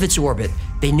shape of its orbit.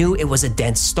 They knew it was a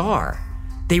dense star.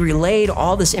 They relayed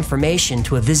all this information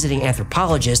to a visiting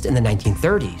anthropologist in the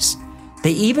 1930s.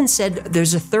 They even said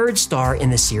there's a third star in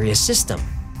the Sirius system,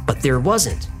 but there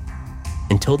wasn't.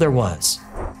 Until there was.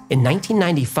 In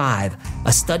 1995,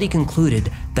 a study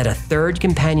concluded that a third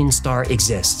companion star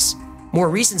exists. More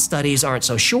recent studies aren't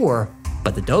so sure,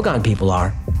 but the Dogon people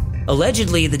are.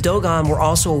 Allegedly, the Dogon were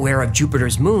also aware of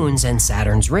Jupiter's moons and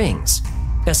Saturn's rings.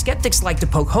 Now, skeptics like to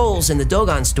poke holes in the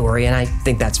Dogon story, and I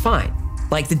think that's fine.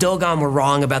 Like the Dogon were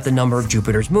wrong about the number of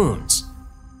Jupiter's moons.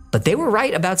 But they were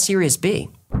right about Sirius B.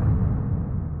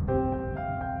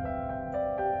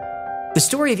 The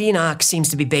story of Enoch seems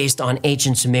to be based on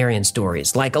ancient Sumerian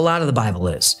stories, like a lot of the Bible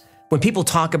is. When people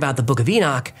talk about the Book of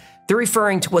Enoch, they're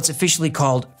referring to what's officially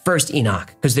called First Enoch,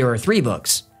 because there are 3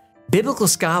 books. Biblical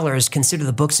scholars consider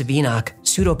the books of Enoch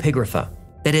pseudepigrapha,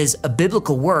 that is, a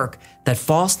biblical work that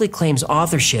falsely claims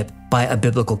authorship by a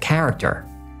biblical character.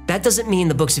 That doesn't mean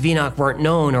the books of Enoch weren't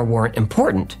known or weren't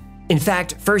important. In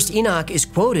fact, First Enoch is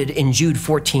quoted in Jude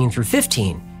 14 through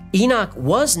 15. Enoch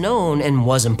was known and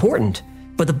was important,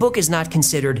 but the book is not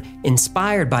considered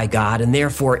inspired by God and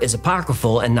therefore is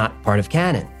apocryphal and not part of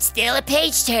canon. Still a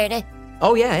page turner.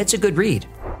 Oh yeah, it's a good read.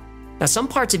 Now, some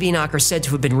parts of Enoch are said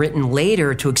to have been written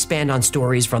later to expand on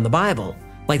stories from the Bible,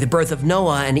 like the birth of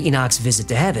Noah and Enoch's visit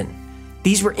to heaven.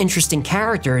 These were interesting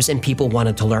characters and people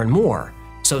wanted to learn more.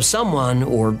 So someone,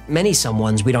 or many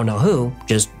someones, we don't know who,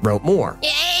 just wrote more.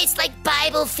 Yeah, it's like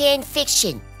Bible fan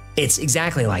fiction. It's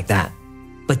exactly like that.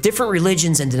 But different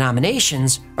religions and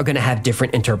denominations are going to have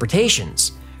different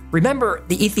interpretations. Remember,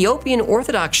 the Ethiopian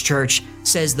Orthodox Church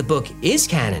says the book is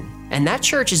canon, and that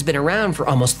church has been around for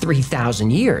almost 3,000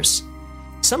 years.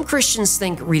 Some Christians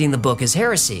think reading the book is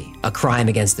heresy, a crime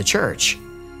against the church.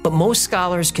 But most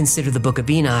scholars consider the Book of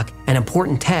Enoch an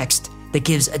important text that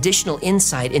gives additional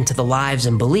insight into the lives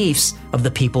and beliefs of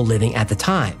the people living at the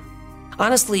time.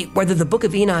 Honestly, whether the Book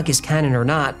of Enoch is canon or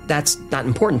not, that's not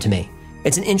important to me.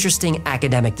 It's an interesting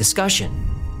academic discussion.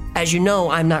 As you know,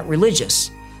 I'm not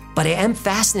religious, but I am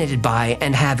fascinated by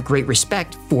and have great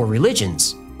respect for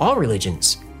religions, all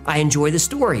religions. I enjoy the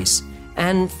stories,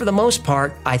 and for the most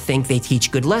part, I think they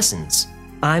teach good lessons.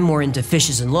 I'm more into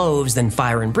fishes and loaves than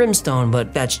fire and brimstone,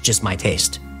 but that's just my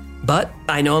taste. But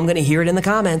I know I'm going to hear it in the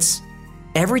comments.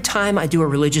 Every time I do a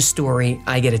religious story,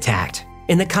 I get attacked.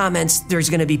 In the comments, there's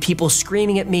going to be people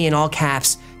screaming at me in all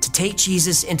caps to take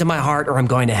Jesus into my heart or I'm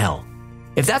going to hell.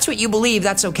 If that's what you believe,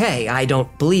 that's okay. I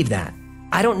don't believe that.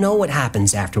 I don't know what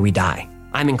happens after we die.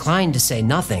 I'm inclined to say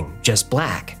nothing, just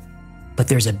black. But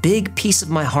there's a big piece of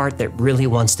my heart that really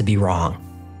wants to be wrong.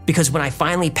 Because when I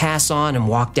finally pass on and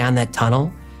walk down that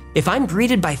tunnel, if I'm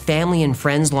greeted by family and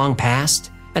friends long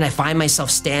past, and I find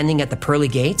myself standing at the pearly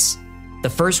gates, the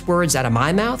first words out of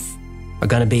my mouth are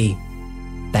going to be,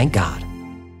 thank God.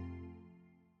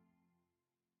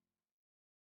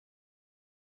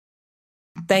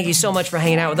 Thank you so much for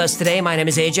hanging out with us today. My name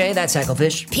is AJ, that's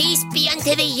Hecklefish. Peace be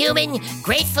unto the human.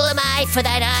 Grateful am I for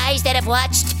thine eyes that have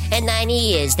watched and thine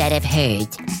ears that have heard.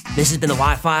 This has been the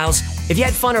Y-Files. If you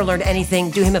had fun or learned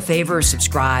anything, do him a favor,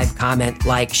 subscribe, comment,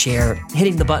 like, share.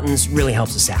 Hitting the buttons really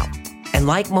helps us out. And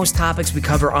like most topics we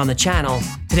cover on the channel,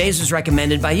 today's was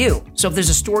recommended by you. So if there's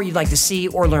a story you'd like to see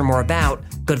or learn more about,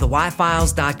 go to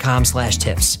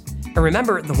theyfiles.com/tips. And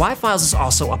remember, the Y-Files is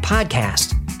also a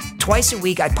podcast. Twice a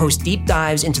week, I post deep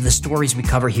dives into the stories we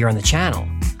cover here on the channel.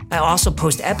 I also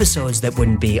post episodes that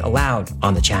wouldn't be allowed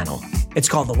on the channel. It's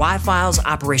called the Y-Files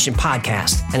Operation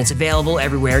Podcast, and it's available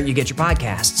everywhere you get your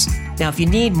podcasts. Now, if you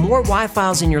need more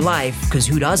Y-Files in your life, because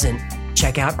who doesn't,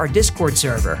 check out our Discord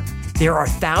server. There are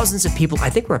thousands of people. I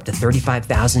think we're up to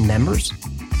 35,000 members.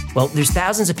 Well, there's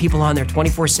thousands of people on there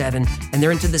 24/7, and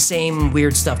they're into the same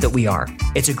weird stuff that we are.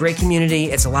 It's a great community,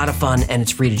 it's a lot of fun, and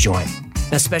it's free to join.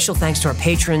 Now, special thanks to our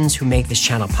patrons who make this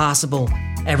channel possible.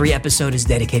 Every episode is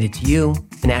dedicated to you,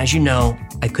 and as you know,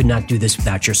 I could not do this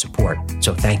without your support,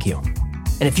 so thank you.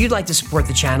 And if you'd like to support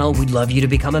the channel, we'd love you to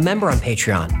become a member on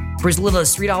Patreon. For as little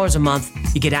as $3 a month,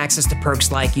 you get access to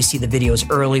perks like you see the videos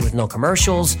early with no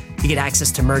commercials, you get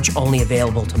access to merch only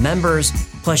available to members,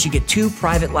 plus you get 2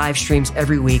 private live streams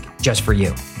every week just for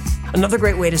you. Another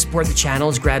great way to support the channel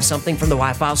is grab something from the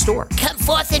Y-File store. Come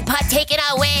forth and partake in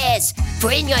our wares,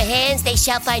 for in your hands they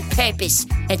shall find purpose,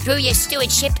 and through your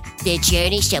stewardship their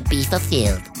journey shall be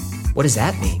fulfilled. What does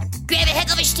that mean? Grab a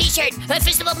Hecklefish t-shirt, or a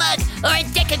Fistable mug, or a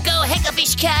deck of Go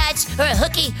Hecklefish cards, or a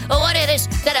hookie, or one of those,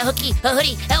 not a hookie, a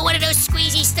hoodie, and one of those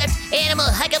squeezy stuffed animal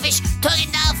Hecklefish talking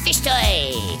doll fish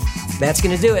toy. That's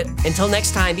gonna do it. Until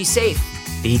next time, be safe,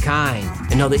 be kind,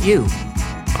 and know that you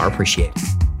are appreciated.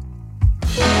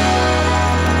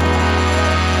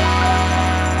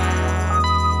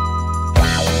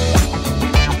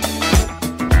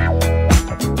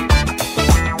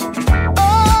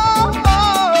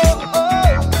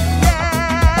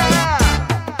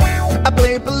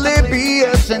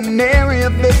 In Area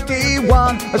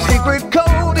 51, a secret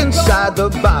code inside the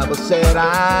Bible said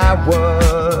I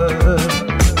would.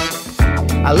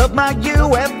 I love my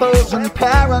UFOs and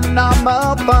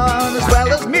paranormal fun, as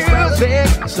well as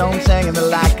music, so I'm singing it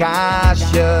like I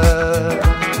should.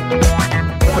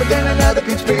 But then another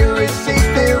conspiracy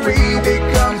theory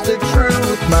becomes the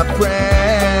truth, my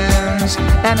friends,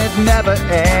 and it never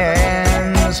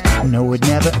ends. No, it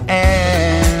never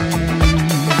ends.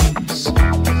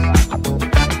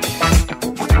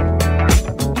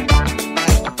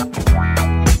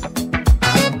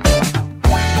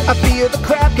 I fear the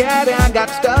crap cat and got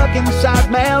stuck inside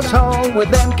Mel's hole with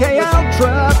MK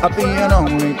Ultra of being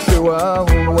only too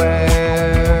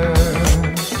aware.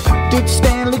 Did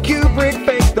Stanley Kubrick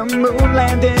fake the moon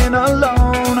landing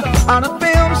alone on a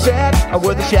film set, or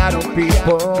were the shadow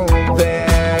people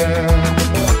there?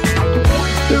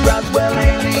 The Roswell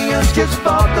aliens just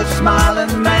fought the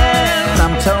smiling man,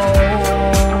 I'm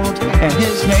told, and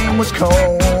his name was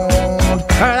Cold.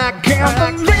 And I can't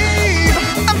believe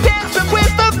I'm dancing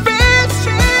with the fish.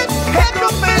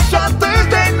 Hecklefish on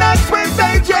Thursday nights with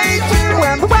AJ2,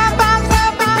 and the Wi-Fi's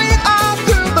helping me all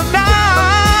through the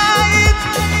night.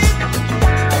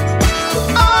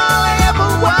 All I ever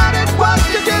wanted was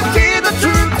to just hear the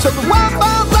truth, so the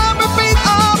Wi-Fi's on repeat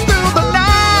all through the night.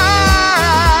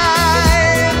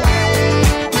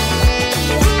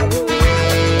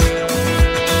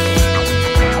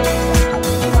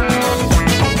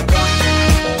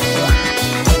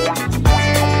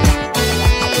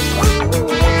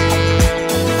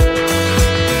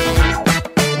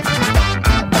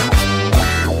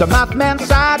 The Mothman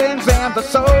sightings and the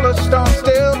solar storm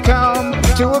still come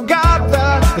to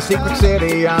Agatha, the secret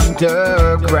city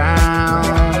underground.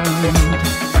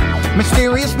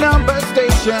 Mysterious number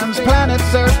stations, planet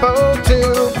Serpo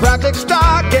 2, Project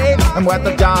Stargate, and what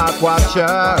the Dark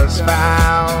Watchers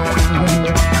found.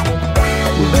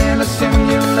 Within a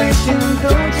simulation,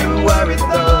 don't you worry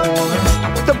though.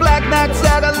 The Black Knight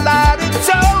satellite, it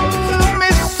told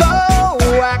me so.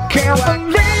 I can't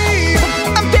believe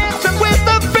I'm dancing with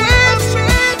the fish.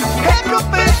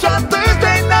 Hecklefish on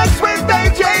Thursday nights with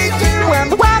AJ2,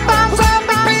 and the Wi-Fi's on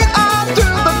repeat all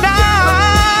through the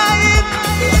night.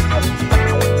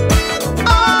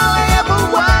 All I ever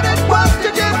wanted was to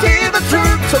just hear the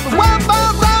truth, so the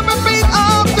Wi-Fi's on repeat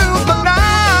all through the night.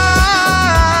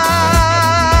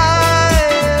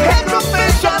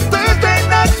 Hecklefish on Thursday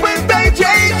nights with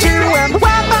AJ2, and the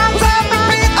Wi-Fi's on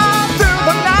repeat all through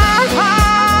the night.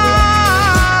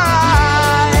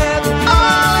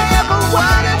 All I ever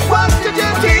wanted was to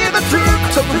just hear the truth,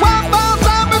 so the Wi-Fi's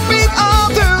on repeat all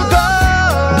through the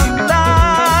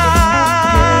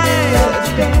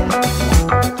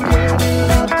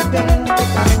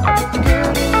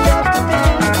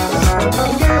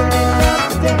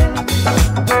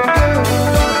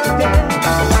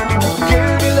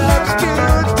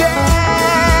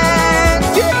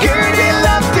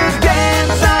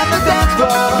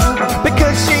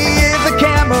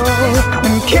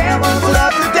camels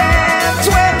love to dance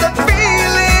when the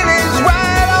feeling is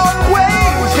right,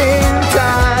 always in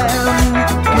time.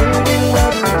 Girl, you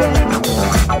love to dance.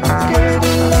 Girl,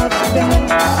 you love to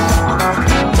dance.